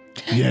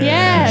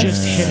 Yes.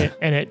 Just hit it,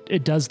 and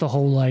it does the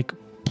whole like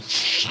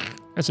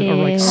as it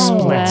like Yeah.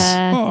 splits.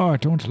 Oh, I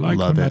don't like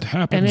Love when it. that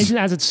happens. And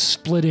as it's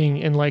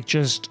splitting and like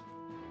just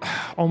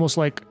almost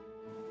like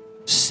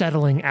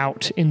settling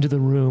out into the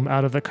room,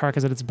 out of the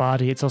carcass of its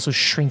body, it's also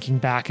shrinking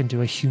back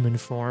into a human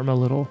form a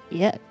little.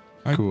 Yeah.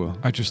 Cool.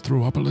 I just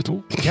threw up a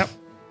little. Yep.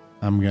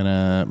 I'm going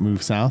to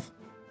move south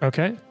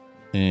Okay.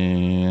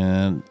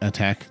 and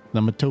attack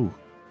number 2. All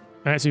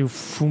right. So you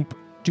foomp.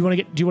 Do you want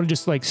to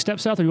just like step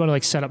south, or do you want to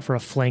like set up for a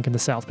flank in the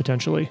south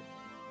potentially?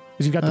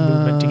 Because you've got the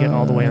movement to get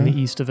all the way on the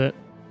east of it.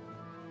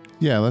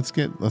 Yeah, let's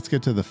get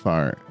to the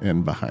far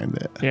end behind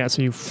it. Yeah.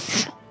 So you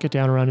get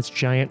down around its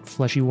giant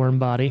fleshy worm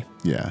body.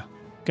 Yeah.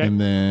 Okay.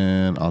 And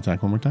then I'll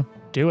attack one more time.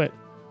 Do it.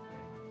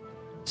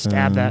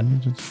 Stab that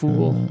Just,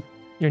 fool.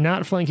 You're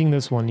not flanking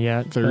this one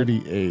yet. but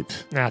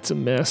 38. That's a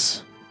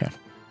miss. Okay.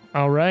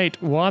 All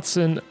right,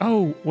 Watson.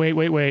 Oh,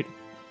 wait.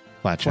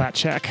 Flat check. Flat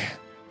check.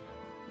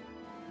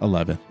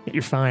 11.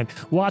 You're fine.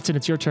 Watson,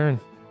 it's your turn.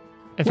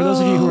 And for those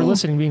of you who are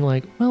listening, being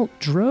like, well,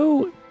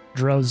 Dro's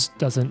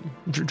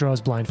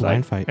blind fight.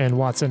 Blind fight. And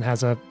Watson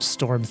has a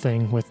storm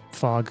thing with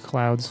fog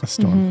clouds. A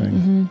storm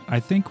thing. I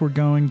think we're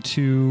going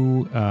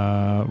to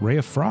Ray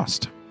of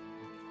Frost.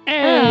 Oh,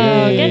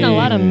 getting a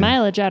lot of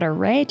mileage out of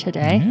Ray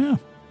today. Yeah.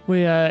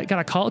 We got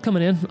a call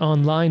coming in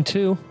on line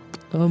 2.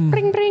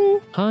 Bring,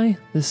 bring. Hi,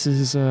 this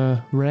is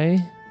Ray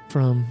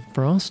from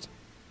Frost.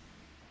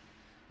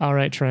 All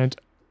right, Trent.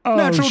 Oh,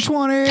 Natural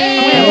 20.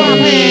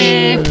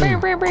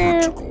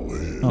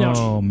 Now,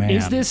 Oh, man.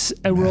 Is this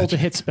a roll to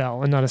hit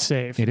spell and not a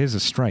save? It is a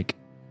strike.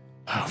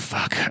 Oh,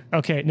 fuck.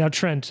 Okay, now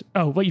Trent.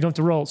 Oh, wait, you don't have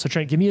to roll. So,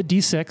 Trent, give me a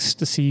d6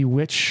 to see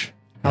which.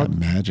 A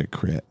magic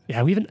crit.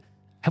 Yeah,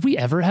 have we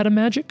ever had a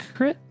magic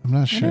crit? I'm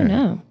not I sure. don't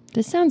know.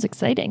 This sounds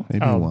exciting.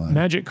 Maybe Oh, one.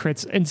 magic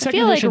crits. In second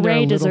feel like edition, they're Ray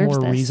a little deserves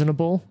more this.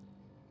 reasonable.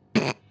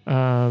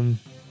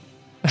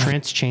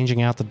 Trent's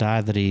changing out the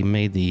die that he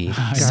made the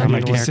Guardian summer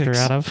was character 6.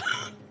 out of.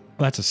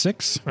 That's a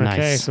 6. Okay,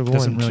 Nice. so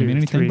Doesn't 1, really 2, mean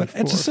anything, 3, but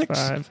it's a 4, 6.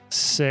 5,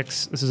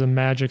 6. This is a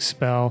magic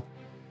spell.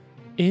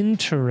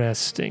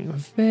 Interesting.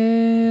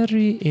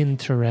 Very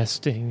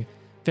interesting.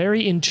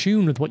 Very in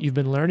tune with what you've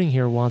been learning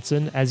here,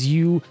 Watson, as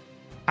you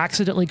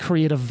accidentally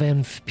create a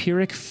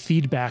vampiric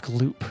feedback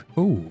loop,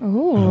 Ooh.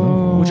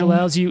 Ooh. which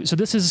allows you. So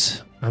this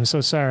is. I'm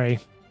so sorry.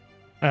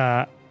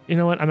 You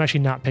know what? I'm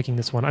actually not picking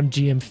this one. I'm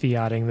GM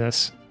fiating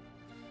this.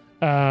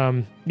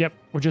 Yep.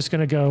 We're just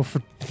gonna go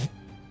for.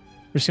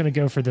 We're just gonna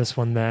go for this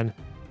one then.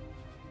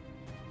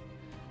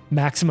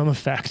 Maximum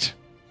effect.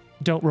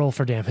 Don't roll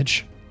for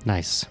damage.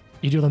 Nice.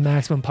 You do the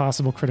maximum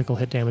possible critical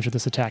hit damage with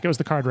this attack. It was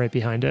the card right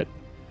behind it.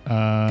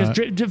 Because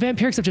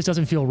vampiric stuff just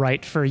doesn't feel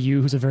right for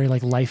you, who's a very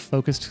like life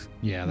focused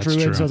Yeah, that's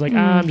druid. true. So I was like,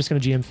 I'm just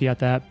gonna GM fiat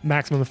that.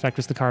 Maximum effect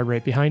was the card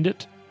right behind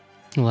it.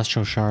 Unless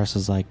Shosharis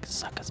is like,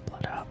 suck his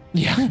blood out.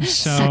 Yeah.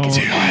 So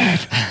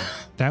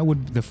that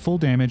would the full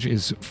damage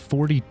is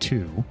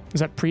 42. Is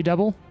that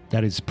pre-double?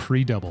 That is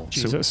pre-double.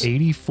 Jesus. So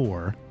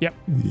 84. Yeah.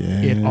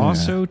 It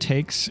also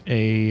takes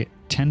a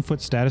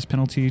 10-foot status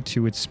penalty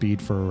to its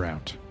speed for a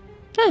round.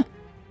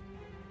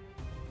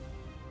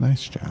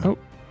 Nice job. Oh.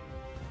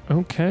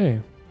 Okay.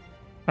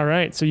 All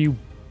right. So you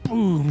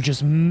boom,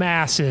 just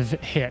massive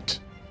hit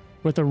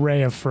with a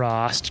ray of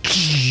frost.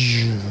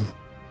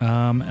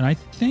 And I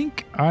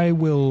think I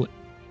will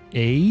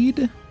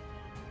aid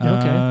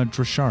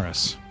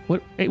Drosharis.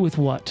 What with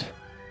what?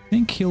 I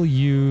think he'll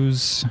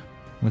use.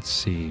 Let's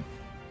see.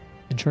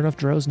 And sure enough,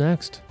 Dro's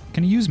next.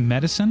 Can he use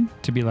medicine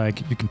to be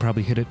like, you can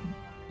probably hit it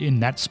in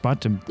that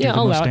spot to do the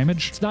I'll most allow it.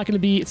 damage? It's not going to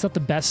be. It's not the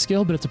best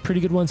skill, but it's a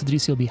pretty good one. So the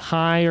DC will be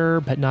higher,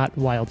 but not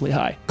wildly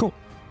high. Cool.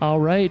 All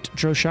right,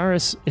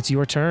 Drosharis, it's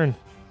your turn.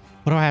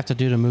 What do I have to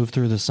do to move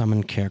through the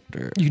summoned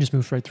character? You can just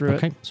move right through it.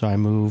 Okay, so I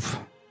move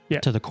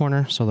to the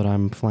corner so that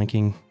I'm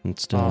flanking and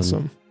still.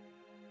 Awesome.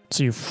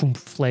 So you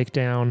flake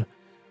down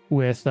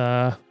with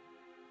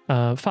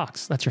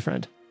Fox. That's your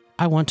friend.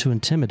 I want to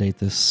intimidate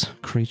this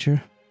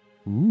creature.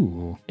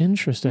 Ooh.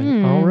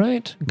 Interesting. All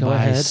right, go by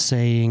ahead.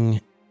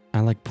 saying,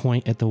 I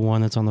point at the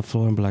one that's on the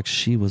floor and be like,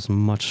 she was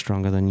much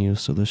stronger than you,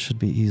 so this should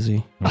be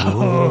easy.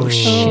 Oh,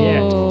 shit.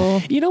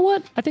 Oh. You know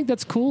what? I think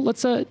that's cool.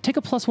 Let's take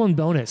a +1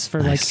 bonus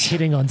for like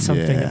hitting on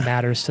something that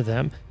matters to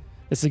them.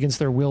 This is against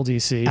their will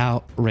DC.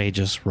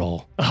 Outrageous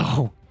roll.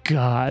 Oh,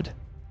 God.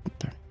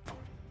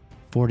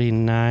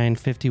 49,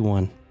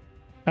 51.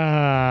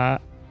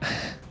 That's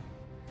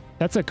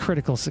a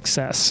critical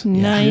success.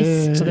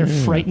 Nice. So they're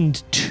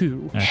frightened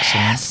 2.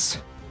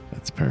 Excellent.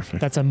 That's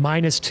perfect. That's a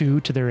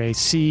 -2 to their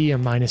AC, a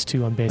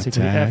 -2 on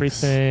basically Attacks.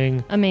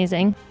 everything.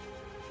 Amazing.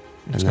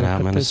 And then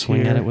I'm going to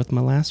swing at it with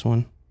my last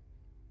one.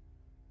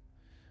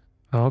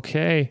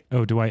 Okay.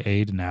 Oh, do I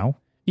aid now?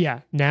 Yeah.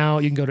 Now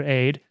you can go to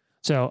aid.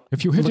 So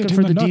If you hit looking it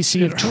for in the the nuts,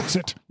 DC it hooks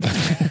it.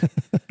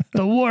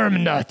 the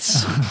worm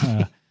nuts.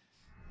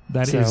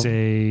 That is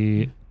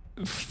a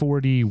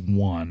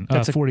 41.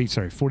 That's a-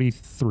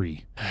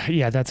 43.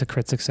 Yeah, that's a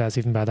crit success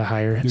even by the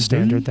higher You're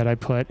standard done? that I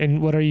put.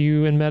 And what are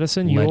you in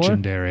medicine?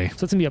 Legendary. So it's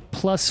going to be a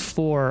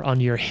 +4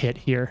 on your hit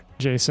here,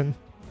 Jason.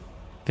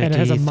 And it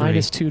has a 53.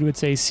 -2 to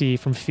its AC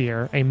from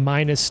fear, a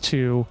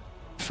 -2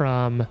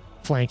 from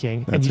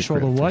flanking. That's and you a just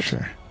rolled a crit for what?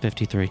 Sure.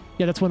 53.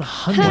 Yeah, that's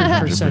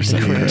 100% a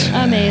crit.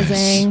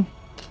 Amazing.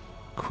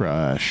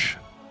 Crush.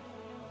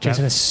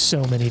 Jason has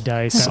so many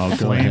dice. I'll go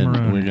flame ahead.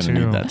 rune, We're going to too.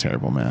 need that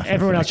terrible math. I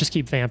Everyone else think. just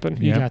keep vamping.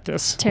 You Yep. got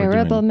this.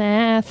 Terrible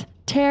math.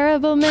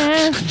 Terrible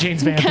math.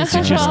 Jane's vamping.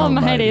 God just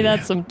almighty,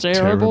 that's some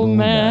terrible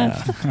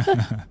math.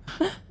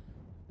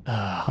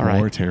 All right.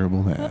 More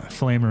terrible math.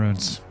 Flame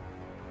runes.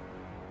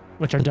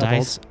 which are The doubled.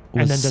 dice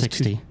and was then does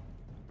 60.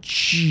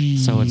 Jeez.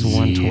 So it's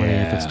 120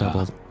 if it's Yeah.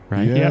 doubled,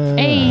 right? Yes.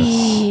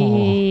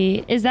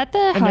 Hey, is that the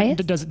And then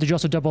highest? did you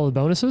also double the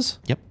bonuses?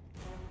 Yep.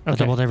 I Okay.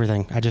 doubled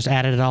everything. I just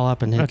added it all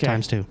up and hit Okay.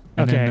 times 2.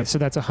 And Okay, then- so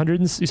that's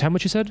 100. How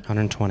much you said?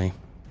 120.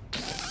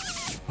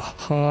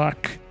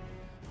 Fuck.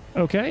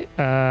 Okay,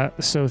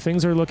 so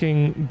things are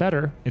looking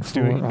better. It's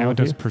for doing all now. It of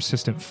does you.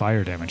 persistent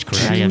fire damage, Yeah,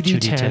 correct? yeah,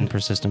 2d10. 2d10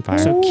 persistent fire.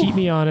 So keep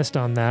me honest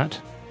on that.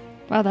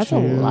 Wow, that's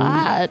a Two.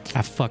 lot.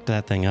 I fucked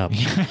that thing up.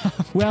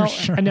 Well,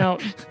 sure. and now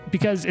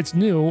because it's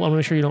new, I want to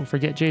make sure you don't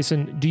forget,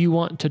 Jason. Do you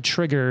want to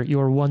trigger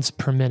your once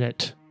per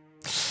minute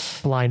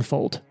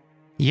blindfold?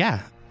 Yeah.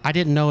 I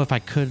didn't know if I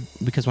could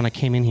because when I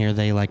came in here,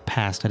 they like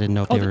passed. I didn't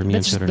know if they were immune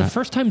that's to it or the not.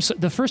 first time.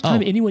 The first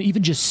time Oh. anyone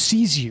even just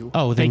sees you,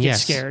 Oh, they then get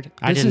yes. scared.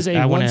 I This is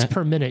didn't- a I wanna- once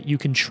per minute you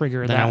can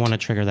trigger Then that. I want to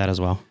trigger that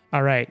as well.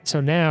 All right, so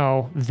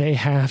now they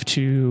have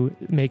to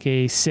make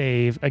a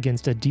save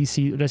against a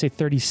DC. Did I say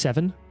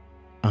 37?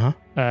 Uh-huh.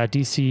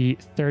 DC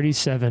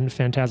 37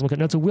 Phantasmal.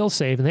 No, it's a will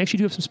save, and they actually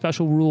do have some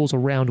special rules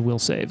around will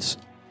saves.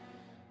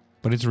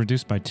 But it's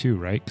reduced by 2,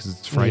 right? Because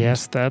it's frightened.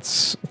 Yes,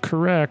 that's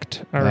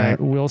correct. All right,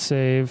 will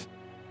save.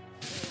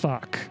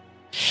 Fuck.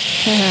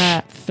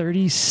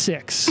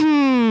 36.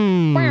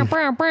 Brr,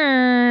 brr,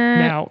 brr.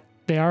 Now,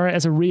 they are,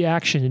 as a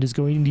reaction, it is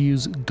going to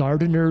use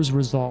Gardener's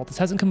Resolve. This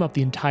hasn't come up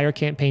the entire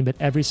campaign, but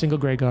every single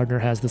Grey Gardener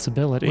has this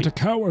ability. What a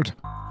coward.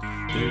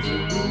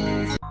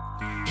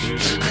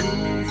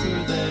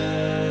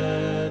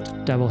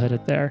 Double hit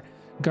it there.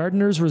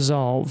 Gardener's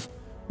Resolve.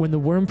 When the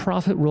Worm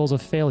Prophet rolls a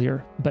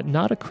failure, but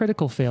not a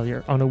critical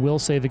failure, on a will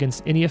save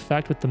against any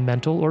effect with the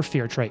mental or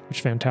fear trait,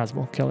 which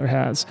Phantasmal Killer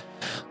has,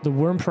 the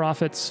Worm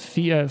Prophet's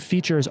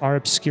features are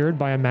obscured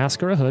by a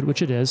mask or a hood,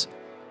 which it is.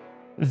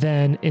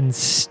 Then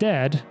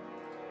instead,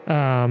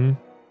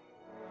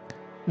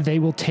 they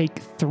will take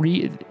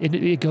 3.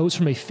 It goes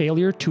from a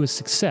failure to a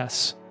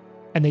success,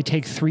 and they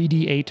take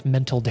 3d8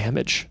 mental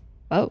damage.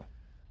 Oh.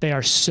 They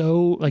are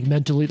so like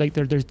mentally like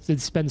they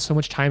spend so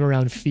much time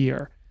around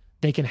fear,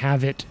 they can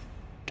have it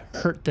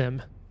hurt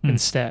them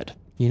instead.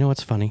 You know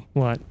what's funny?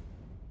 What?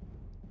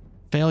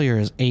 Failure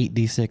is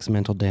 8d6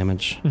 mental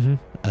damage. Mm-hmm.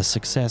 A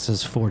success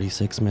is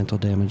 46 mental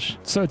damage.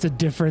 So it's a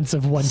difference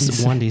of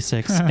 1d6.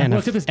 1d6 and,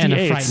 Look at this and a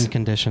D8s. frightened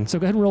condition. So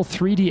go ahead and roll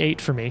 3d8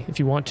 for me if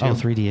you want to. Oh,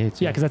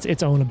 3d8. Yeah, because that's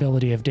its own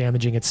ability of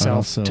damaging itself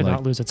Also, to like,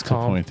 not lose its to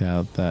calm. point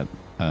out that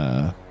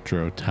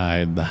Dro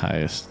tied the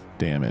highest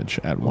damage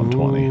at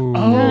 120. Ooh,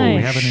 Oh,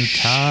 we have a new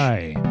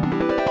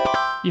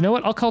tie. You know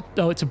what? I'll call.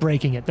 Oh, it's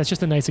breaking it. That's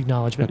just a nice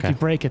acknowledgement. Okay. If you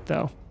break it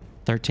though,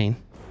 13.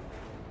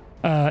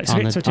 so On it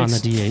the takes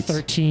D8s.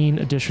 13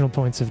 additional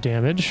points of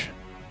damage.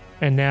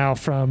 And now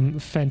from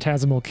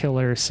Phantasmal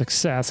Killer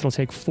success, it'll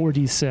take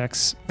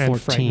 4d6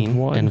 and frightened 14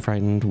 1. and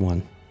frightened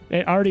 1.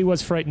 It already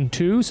was frightened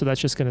 2, so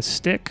that's just going to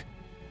stick.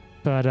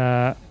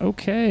 But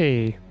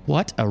okay.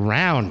 What a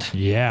round.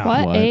 Yeah.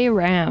 What What? a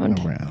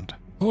round. Around.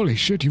 Holy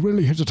shit, you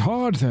really hit it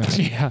hard there.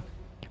 Yeah.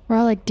 We're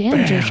all like,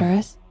 damn,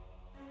 Joshua.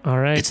 All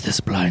right. It's this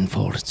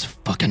blindfold. It's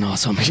fucking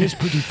awesome. It's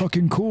pretty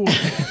fucking cool.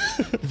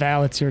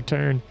 Val, it's your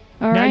turn.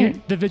 All now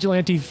right. the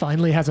vigilante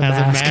finally has a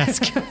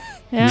Mask.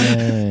 Yeah.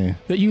 Yay.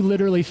 that you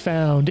literally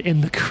found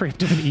in the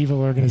crypt of an evil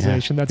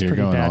organization. That's You're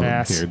pretty going all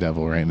badass.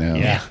 Daredevil right now.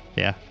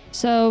 Yeah.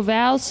 So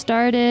Val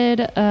started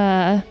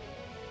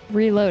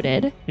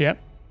reloaded, Yep.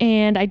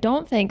 and I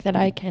don't think that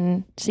I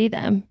can see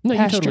them. No, you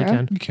past totally Joe.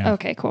 can. You can.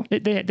 Okay, cool.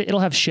 It'll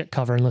have shit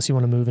cover unless you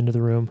want to move into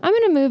the room. I'm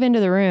gonna move into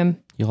the room.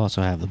 You'll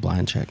also have the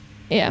blind check.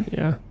 Yeah.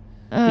 Yeah.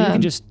 But you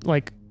can just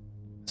like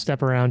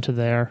step around to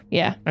there,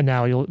 Yeah. and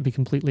now you'll be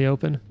completely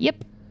open.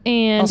 Yep.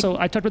 And Also,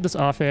 I talked about this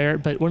off air,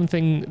 but one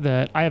thing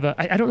that I have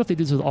I don't know if they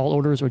do this with all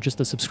orders or just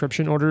the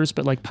subscription orders,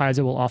 but like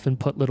Paizo will often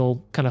put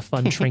little kind of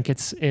fun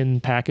trinkets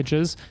in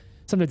packages.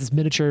 Sometimes it's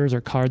miniatures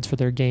or cards for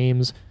their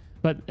games.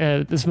 But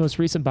this most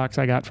recent box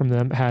I got from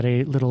them had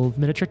a little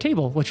miniature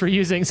table, which we're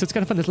using. So it's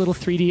kind of fun, this little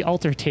 3D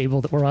altar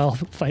table that we're all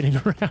fighting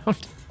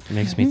around. It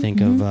makes me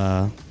think of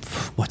now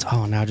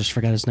I just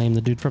forgot his name.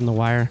 The dude from The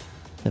Wire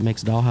that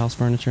makes dollhouse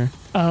furniture.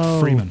 Oh,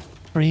 Freeman.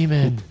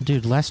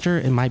 Dude, Lester,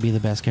 it might be the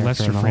best character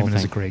Lester in the Freeman whole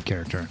is a thing. great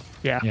character.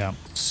 Yeah. Yeah.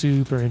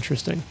 Super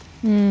interesting.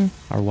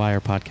 Our Wire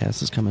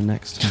podcast is coming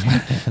next.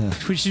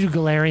 We should do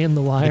Galarian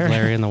the Wire.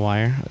 Galarian the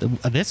Wire.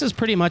 This is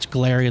pretty much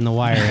Galarian the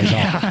Wire.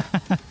 Yeah.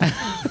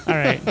 All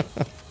right.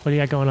 What do you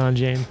got going on,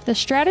 Jane? the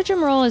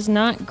stratagem roll is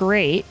not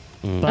great.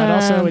 But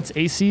also, its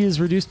AC is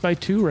reduced by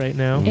 2 right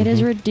now. It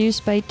is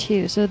reduced by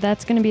 2, so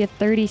that's going to be a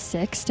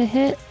 36 to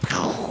hit.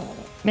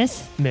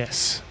 Miss?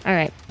 Miss. All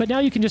right. But now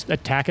you can just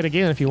attack it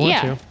again if you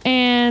want to.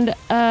 And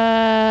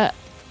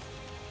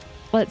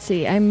let's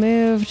see. I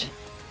moved,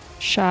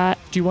 shot.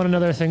 Do you want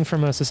another thing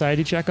from a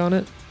society check on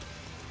it?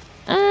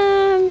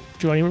 Um,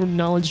 Do you want any more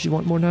knowledge? Do you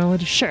want more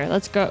knowledge? sure.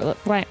 Let's go.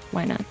 Why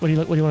not? What do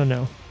you want to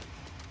know?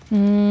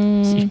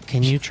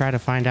 Can you try to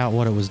find out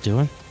what it was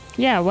doing?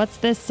 Yeah. What's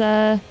this?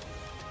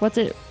 What's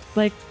it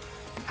like?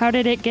 How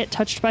did it get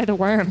touched by the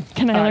worm?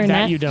 Can I learn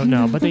that? You don't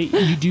know, but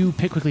you do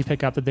quickly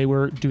pick up that they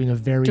were doing a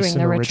very Doing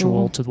similar the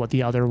ritual. to what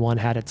the other one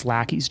had its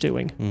lackeys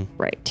doing.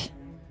 Right.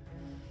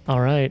 All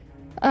right.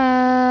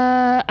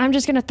 I'm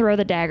just gonna throw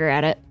the dagger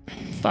at it.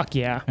 Fuck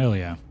yeah. Hell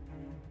yeah.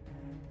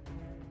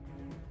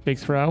 Big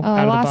throw. Oh,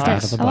 I out lost of the it.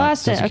 box. of the I box.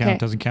 lost it. Doesn't Okay. count,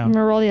 doesn't I'm count.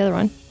 gonna roll the other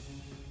one.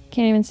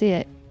 Can't even see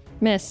it.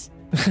 Miss.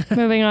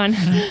 Moving on.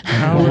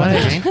 All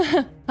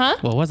right.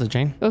 What was it,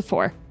 Jane? With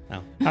 4.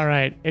 All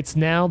right. It's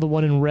now the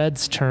one in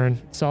red's turn.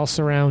 It's all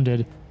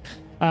surrounded.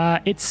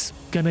 It's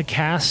gonna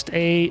cast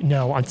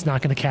no, it's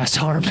not gonna cast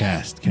harm.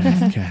 Cast.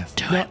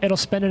 No, it'll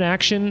spend an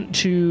action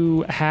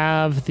to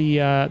have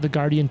the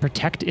guardian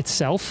protect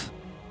itself,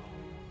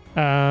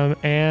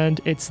 and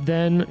it's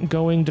then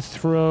going to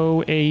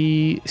throw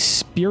a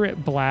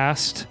spirit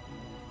blast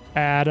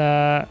at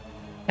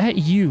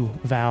you,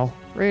 Val.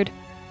 Rude.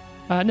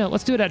 No,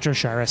 let's do it at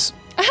Drosharis.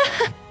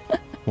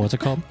 What's it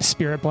called?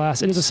 Spirit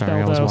blast. It is a Sorry,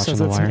 spell I was though, watching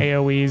so The it's an Wire.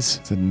 AOE's.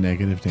 It's a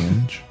negative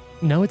damage.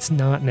 No, it's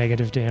not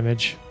negative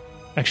damage.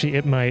 Actually,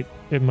 it might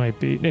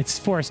be. It's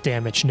force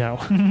damage. No.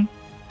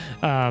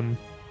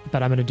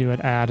 But I'm gonna do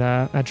it at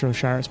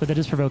Drosharis, but that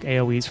does provoke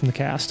AOE's from the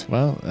cast.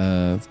 Well,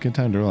 it's a good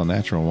time to roll a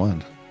natural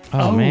 1.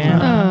 Oh, man.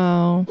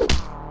 Oh.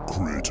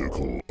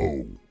 Critical.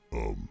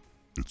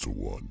 It's a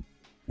 1.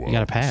 Wow, You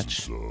got a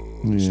patch.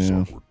 This is Yeah.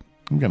 awkward.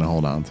 I'm going to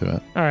hold on to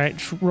it. All right,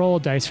 roll a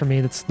dice for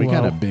me. That's We low.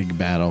 got a big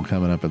battle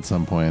coming up at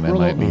some point. I Roll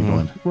might a- need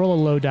one. Roll a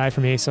low die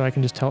for me so I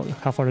can just tell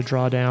how far to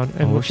draw down.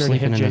 And we're we're sure to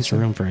sleeping hit in this Jason.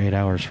 room for 8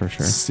 hours for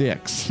sure.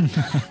 6.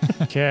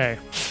 Okay.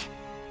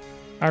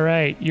 All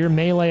right, your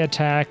melee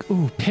attack.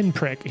 Ooh,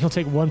 pinprick. He'll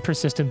take 1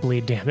 persistent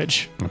bleed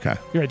damage. Okay.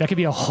 You're right. That could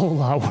be a whole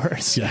lot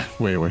worse. Yeah,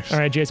 way worse. All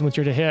right, Jason, what's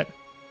your to hit?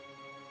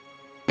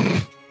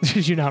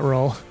 Did you not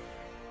roll?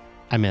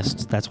 I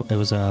missed. That's what it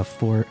was.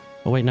 4.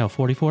 Oh wait, no,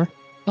 44.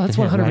 Oh, that's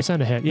To hit,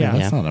 100% a hit. Yeah.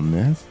 That's not a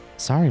miss.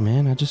 Sorry,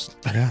 man. I just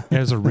Yeah. It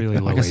was a really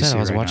low like I said, AC I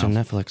was right watching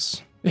now.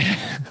 Netflix.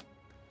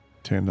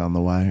 Turned on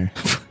the wire.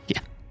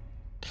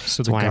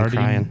 So why I'm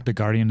crying. the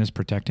guardian is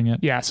protecting it.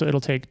 Yeah, so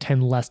it'll take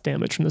 10 less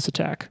damage from this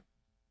attack.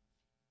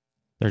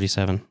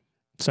 37.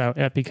 So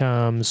it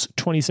becomes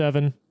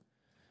 27.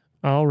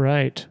 All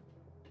right.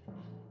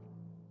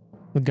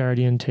 The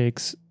Guardian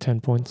takes 10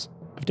 points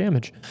of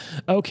damage.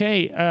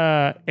 Okay,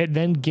 it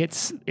then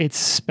gets its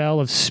spell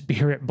of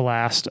Spirit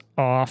Blast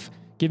off.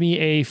 Give me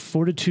a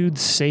Fortitude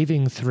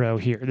saving throw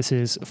here. This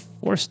is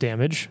force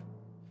damage.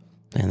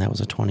 And that was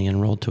a 20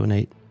 and rolled to an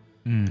 8.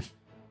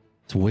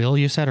 It's will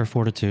you said or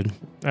fortitude?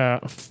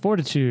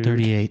 Fortitude.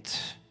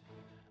 38.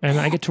 And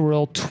I get to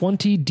roll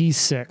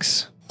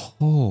 20d6.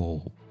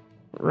 Oh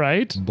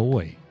Right?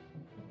 boy!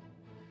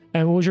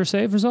 And what was your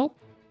save result?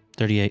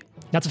 38.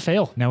 That's a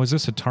fail. Now is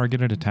this a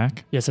targeted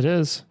attack? Yes, it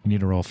is. You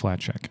need to roll a flat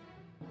check.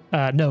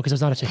 No, because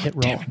it's not a to hit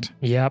roll. Damn it!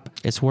 Yep.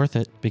 It's worth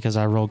it because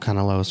I rolled kind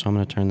of low, so I'm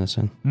going to turn this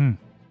in.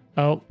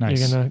 Oh, Nice.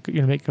 you're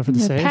gonna make go for the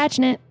You're save.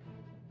 patching it.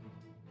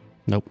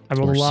 Nope. I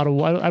rolled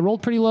I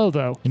rolled pretty low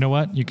though. You know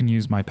what? You can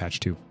use my patch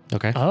too.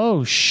 Okay.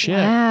 Oh shit!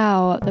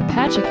 Wow, the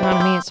patch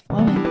economy is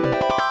flowing.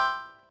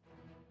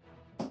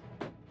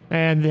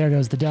 And there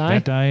goes the die.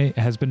 That die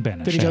has been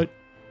banished. Did he go,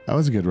 That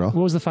was a good roll.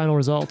 what was the final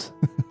result?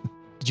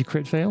 Did you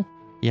crit fail?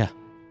 Yeah.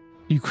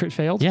 You crit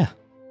failed? Yeah.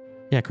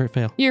 Yeah, crit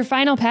fail. Your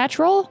final patch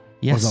roll?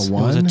 Yes. Was a It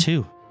was a one?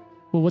 2.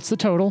 Well, what's the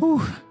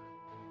total?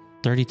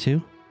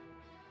 32.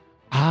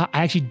 I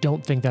actually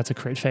don't think that's a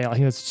crit fail. I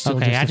think that's still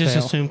Okay, I just a just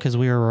fail. assumed because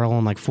we were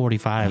rolling like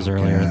 45s Okay.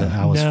 earlier that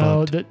I was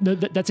No,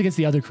 fucked. that's against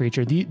the other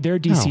creature. Their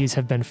DCs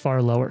have been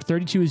far lower.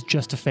 32 is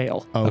just a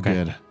fail. Oh, Okay.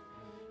 good.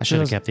 I should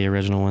have kept the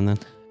original one then.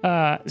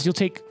 So you'll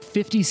take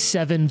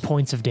 57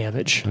 points of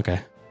damage, Okay.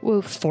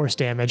 Woof. force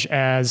damage,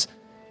 as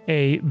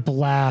a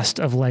blast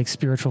of like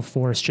spiritual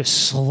force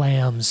just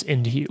slams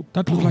into you.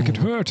 That looked like it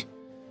hurt.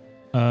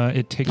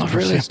 It takes Not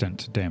really.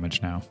 persistent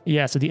damage now.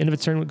 Yeah, so at the end of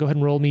its turn, go ahead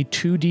and roll me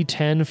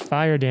 2d10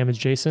 fire damage,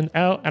 Jason.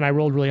 Oh, and I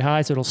rolled really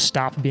high, so it'll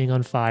stop being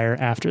on fire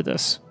after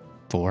this.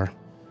 4.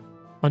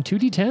 On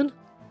 2d10?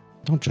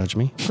 Don't judge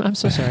me. I'm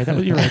so sorry.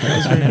 You're right. That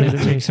was very And it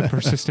negative. takes a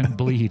persistent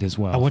bleed as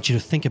well. I want you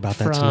to think about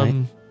that tonight.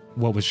 From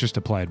What was just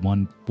applied?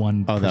 One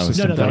Oh, that was-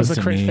 persistent that was to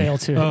the crit me. fail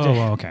too.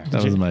 Oh, okay.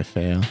 That was my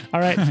fail. All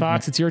right,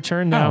 Fox, it's your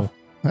turn now.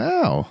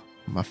 Ow,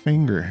 my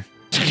finger.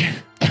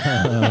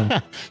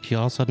 He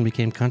all of a sudden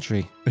became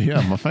country.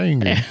 Yeah, my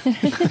finger.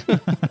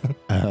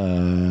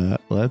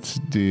 Let's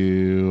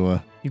do.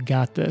 You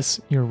got this.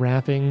 You're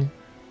wrapping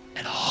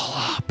it all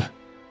up.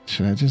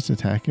 Should I just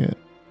attack it?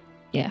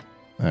 Yeah.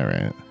 All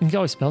right. You can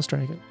always spell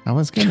strike it. I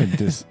was gonna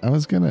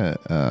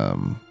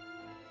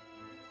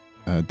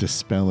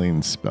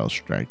dispelling spell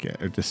strike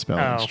it or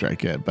dispelling Oh.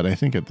 strike it, but I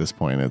think at this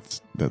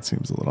point that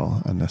seems a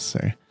little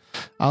unnecessary.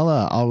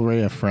 I'll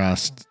Ray of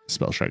Frost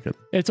spell strike it.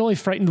 It's only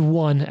frightened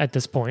 1 at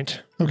this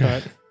point.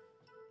 Okay. But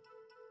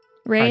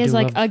Ray I is do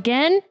like, love-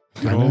 again?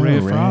 I know, Ray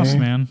of Frost, Ray.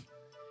 man.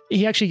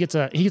 he actually gets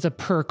a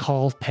per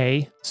call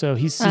pay, so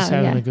he's Oh,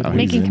 having yeah. a good Oh, week.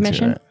 Making he's into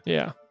commission. it.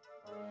 Yeah,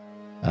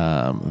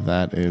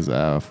 That is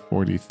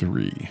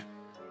 43.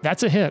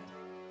 that's a hit.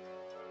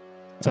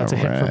 So that's a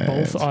hit for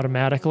both Alright.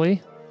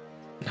 automatically.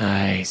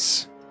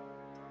 Nice.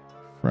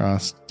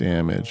 Frost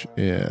damage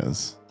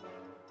is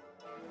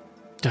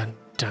Dun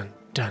dun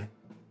dun.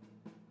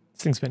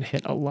 This thing's been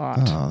hit a lot.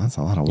 oh, that's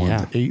a lot of ones.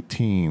 Yeah.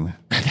 18.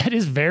 That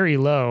is very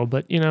low,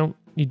 but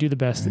you do the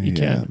best that you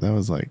Yeah, can. that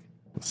was like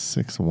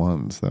 6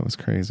 ones. That was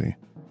crazy.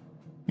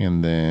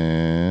 And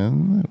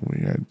then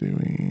we are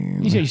doing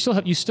Yeah,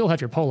 you still have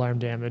your polearm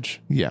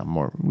damage.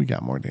 more. We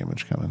got more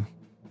damage coming.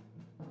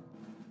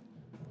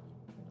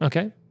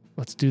 Okay,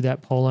 let's do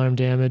that polearm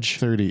damage.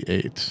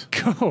 38.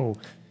 Go.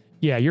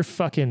 Yeah, you're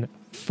fucking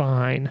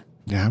fine.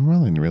 Yeah, I'm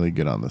rolling really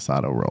good on this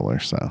auto roller,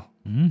 so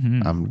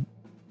Mm-hmm.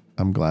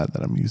 I'm glad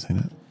that I'm using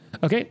it.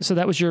 Okay, so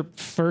that was your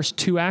first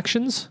 2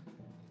 actions.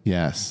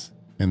 Yes,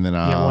 and then You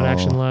got 1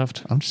 action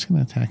left. I'm just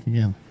gonna attack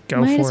again.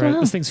 Go Might for as it.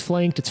 well. This thing's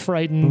flanked. It's Ooh,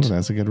 frightened.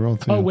 that's a good roll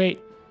too. Oh wait,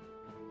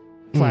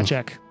 flat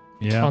check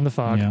Yeah. on the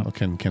fog. Yeah. Oh,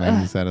 can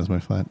I use that as my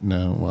flat?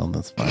 No. Well,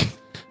 that's fine.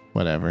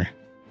 Whatever.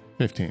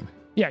 15,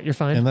 Yeah, you're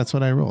fine. and that's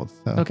what I rolled.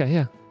 So. Okay,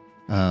 yeah.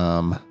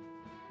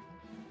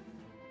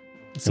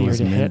 It's It easier was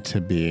to meant hit.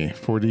 to be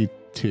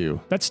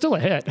 42. That's still a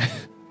hit.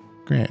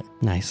 Great.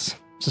 Nice.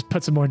 Just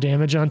put some more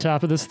damage on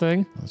top of this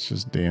thing. Let's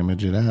just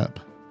damage it up.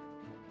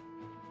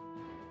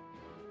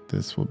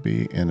 This will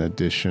be an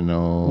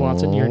additional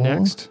Watson, you're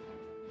next.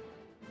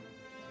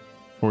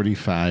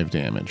 45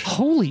 damage.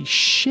 Holy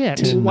shit.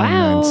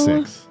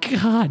 10996.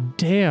 God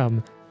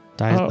damn.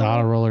 The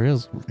auto roller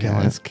is Yeah, killing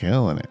it. that's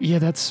killing it. Yeah,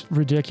 that's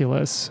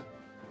ridiculous.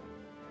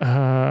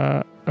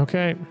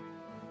 Okay.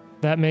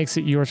 That makes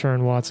it your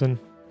turn, Watson.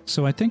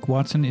 So I think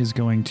Watson is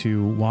going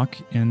to walk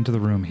into the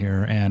room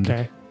here and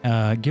Okay.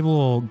 give a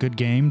little good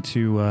game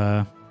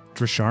to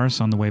Drasharis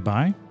on the way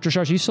by.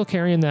 Drashar, are you still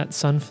carrying that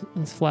sun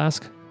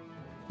flask?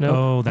 No.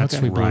 Oh, that's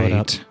Okay. blew it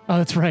up. right. Oh,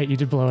 that's right. You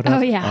did blow it up. Oh,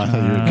 Oh, yeah. I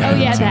thought you were Oh,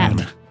 counting yeah, down.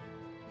 that.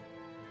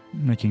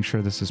 Making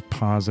sure this is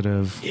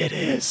positive. It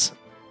is.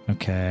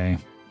 Okay.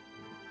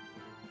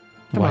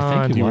 Come Why,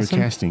 thank on. You were Watson.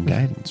 casting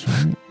guidance,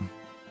 right?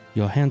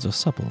 Your hands are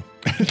supple.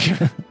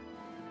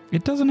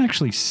 It doesn't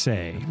actually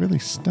say. It really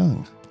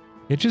stung.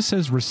 It just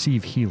says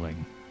receive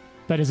healing.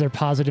 But is there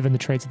positive in the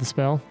traits of the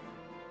spell?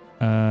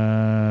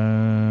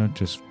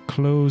 Just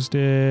closed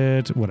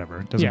it.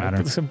 Whatever. It doesn't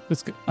matter. It's I'll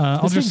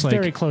this just thing's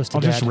very close to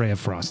I'll just dead. ray of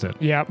frost it.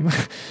 Yeah.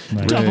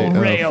 Like, Double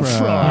ray of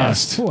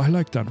frost. Oh, I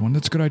like that one.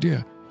 That's a good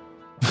idea.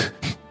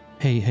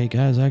 Hey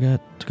guys, I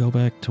got to go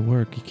back to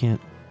work. You can't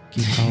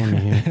keep calling me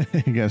here.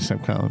 You gotta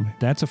stop calling me.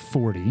 That's a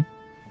 40.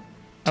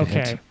 to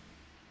Okay.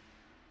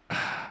 hit.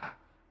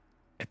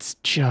 It's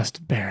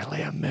just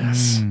barely a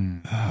miss.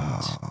 Mm.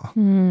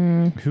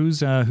 Oh.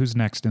 Who's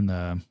next in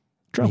the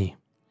drill? Me.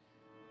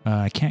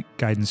 I can't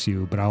guidance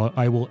you, but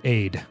I will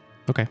aid.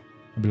 Okay.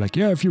 I'll be like,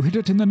 yeah, if you hit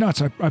it in the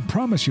nuts, I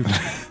promise you.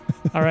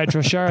 All right,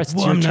 Drashar, it's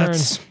your One turn.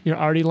 nuts. You're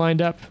already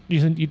lined up.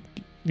 You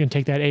can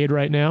take that aid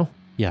right now?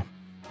 Yeah.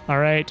 All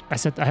right. I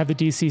have the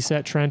DC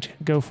set, Trent.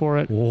 Go for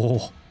it.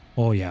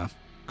 Oh yeah,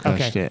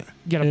 Crushed it.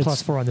 Get a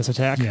It's- +4 on this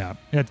attack. yeah.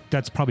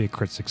 That's probably a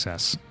crit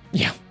success.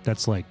 Yeah.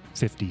 That's like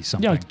 50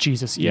 something. Yeah,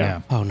 Jesus.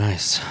 Yeah. Oh,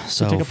 nice.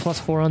 So So take a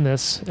 +4 on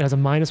this. It has a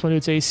 -1 to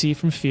its AC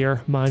from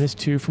fear,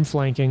 -2 from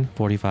flanking.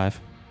 45.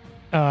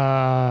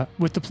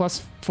 With the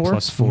 +4?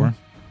 +4.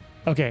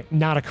 Okay,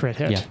 not a crit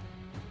hit. Yeah.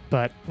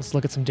 But let's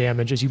look at some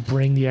damage as you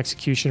bring the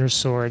Executioner's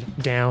Sword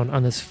down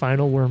on this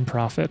final Worm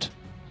Prophet.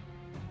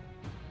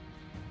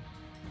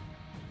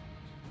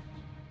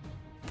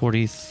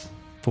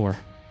 44.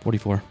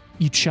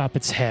 You chop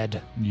its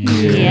head.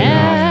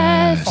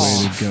 Yes.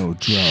 Way to go,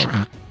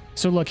 Drum.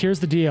 So look, here's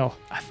the deal.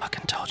 I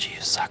fucking told you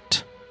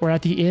sucked. We're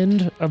at the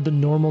end of the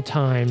normal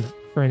time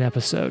for an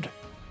episode.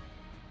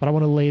 But I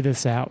want to lay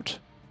this out.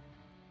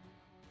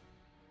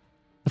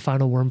 The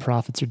final Worm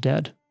Prophets are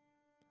dead.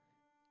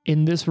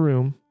 In this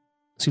room,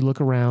 as you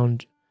look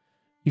around,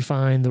 you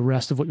find the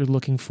rest of what you're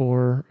looking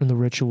for in the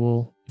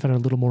ritual. You find a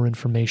little more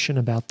information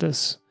about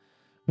this,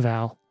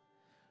 Val.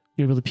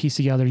 You're able to piece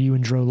together, you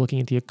and Dro looking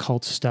at the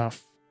occult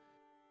stuff.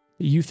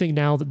 You think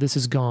now that this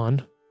is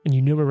gone, and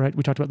you knew, right?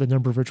 We talked about the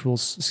number of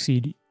rituals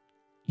succeed.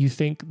 You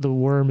think the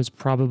worm is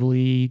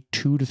probably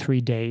 2 to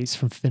 3 days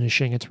from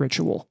finishing its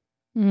ritual,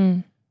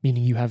 meaning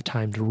you have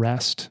time to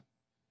rest.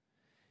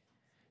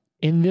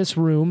 In this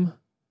room,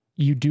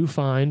 you do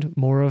find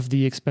more of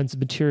the expensive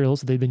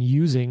materials that they've been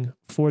using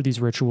for these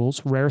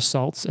rituals, rare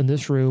salts in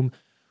this room,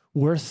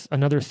 worth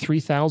another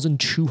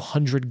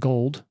 3,200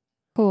 gold.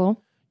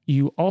 Cool.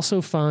 You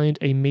also find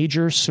a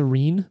major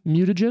serene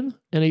mutagen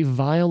and a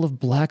vial of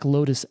black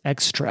lotus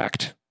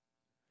extract.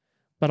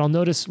 But I'll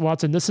notice,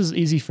 Watson, this is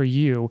easy for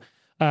you.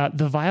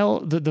 The vial,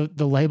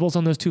 the labels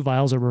on those 2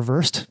 vials are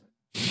reversed.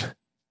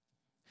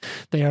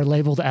 They are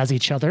labeled as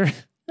each other.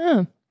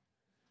 Oh.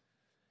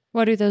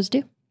 What do those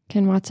do?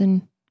 Can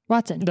Watson?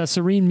 The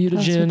serene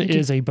mutagen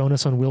is a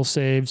bonus on will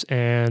saves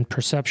and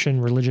perception,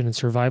 religion, and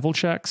survival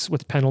checks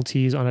with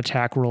penalties on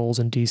attack rolls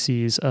and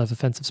DCs of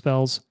offensive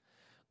spells.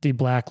 The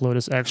black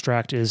lotus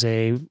extract is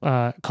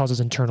causes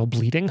internal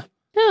bleeding.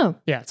 Oh.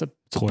 Yeah, it's a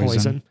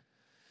poison.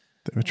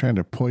 They were trying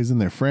to poison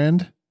their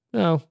friend,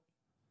 No,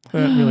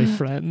 they're not really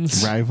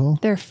friends. rival.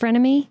 Their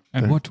frenemy?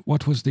 And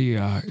what was the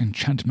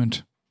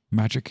enchantment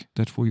magic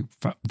that we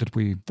The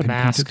pinpointed?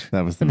 mask.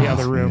 That was In the mask.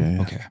 other room. Yeah,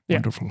 yeah. Okay, Yeah.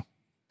 wonderful.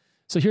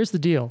 So here's the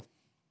deal.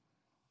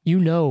 You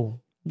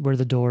know where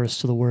the doors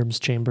to the worm's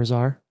chambers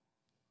are.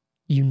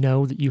 You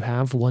know that you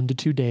have 1 to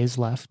 2 days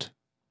left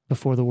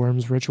before the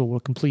worm's ritual will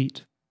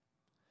complete.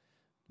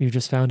 You've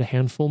just found a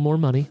handful more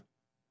money.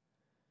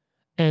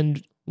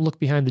 And look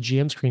behind the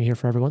GM screen here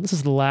for everyone. This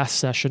is the last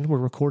session we're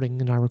recording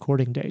in our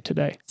recording day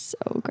today. So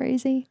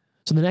crazy.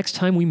 So the next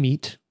time we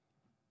meet,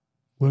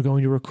 we're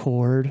going to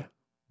record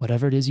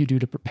whatever it is you do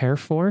to prepare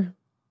for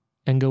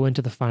and go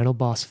into the final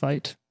boss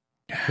fight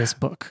of this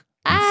book.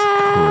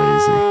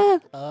 Crazy.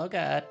 Oh,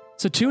 God.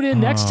 So tune in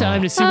next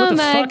time to see Oh what the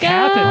my fuck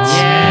God. happens.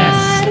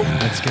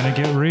 Yes. It's gonna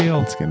get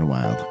real. It's getting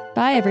wild.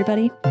 Bye,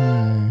 everybody.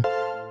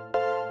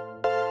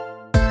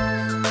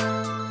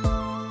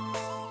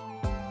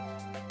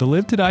 The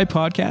Live to Die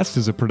podcast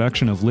is a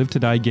production of Live to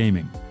Die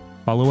Gaming.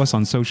 Follow us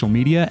on social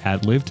media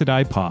at Live to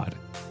Die Pod.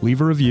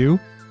 Leave a review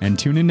and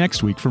tune in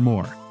next week for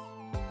more.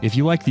 If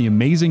you like the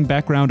amazing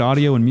background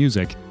audio and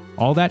music,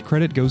 all that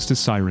credit goes to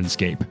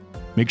Sirenscape.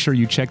 Make sure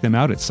you check them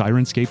out at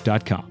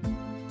sirenscape.com.